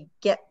the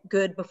get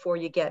good before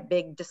you get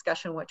big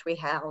discussion, which we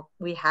had,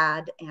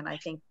 and I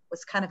think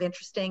was kind of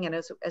interesting. And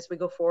as we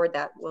go forward,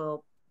 that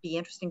will be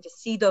interesting to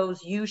see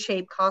those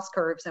U-shaped cost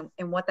curves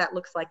and what that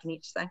looks like in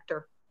each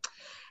sector.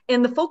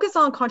 And the focus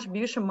on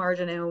contribution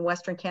margin in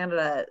Western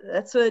Canada,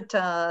 that's what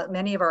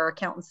many of our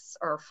accountants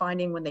are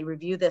finding when they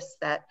review this,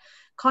 that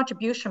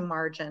contribution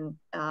margin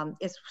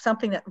is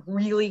something that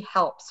really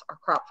helps our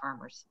crop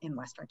farmers in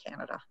Western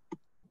Canada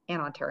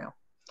and Ontario.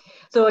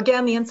 So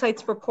again, the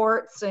Insights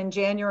reports in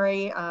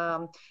January,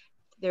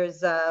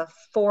 there's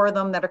 4 of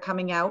them that are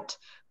coming out.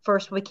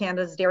 First will be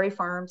Canada's dairy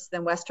farms,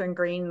 then Western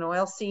Grain and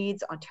Oilseeds,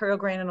 Ontario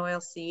Grain and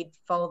Oilseed,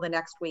 followed the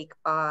next week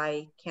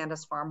by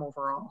Canada's Farm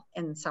Overall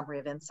and Summary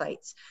of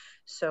Insights.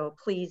 So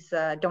please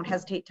don't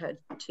hesitate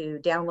to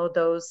download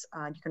those.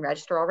 You can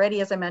register already,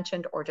 as I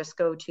mentioned, or just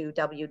go to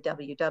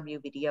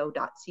www.bdo.ca.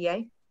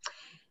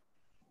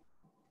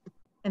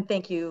 And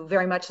thank you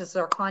very much. This is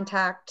our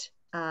contact.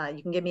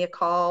 You can give me a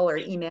call or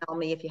email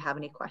me if you have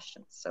any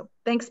questions. So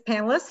thanks,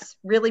 panelists.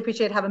 Really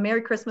appreciate it. Have a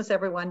Merry Christmas,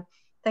 everyone.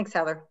 Thanks,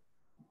 Heather.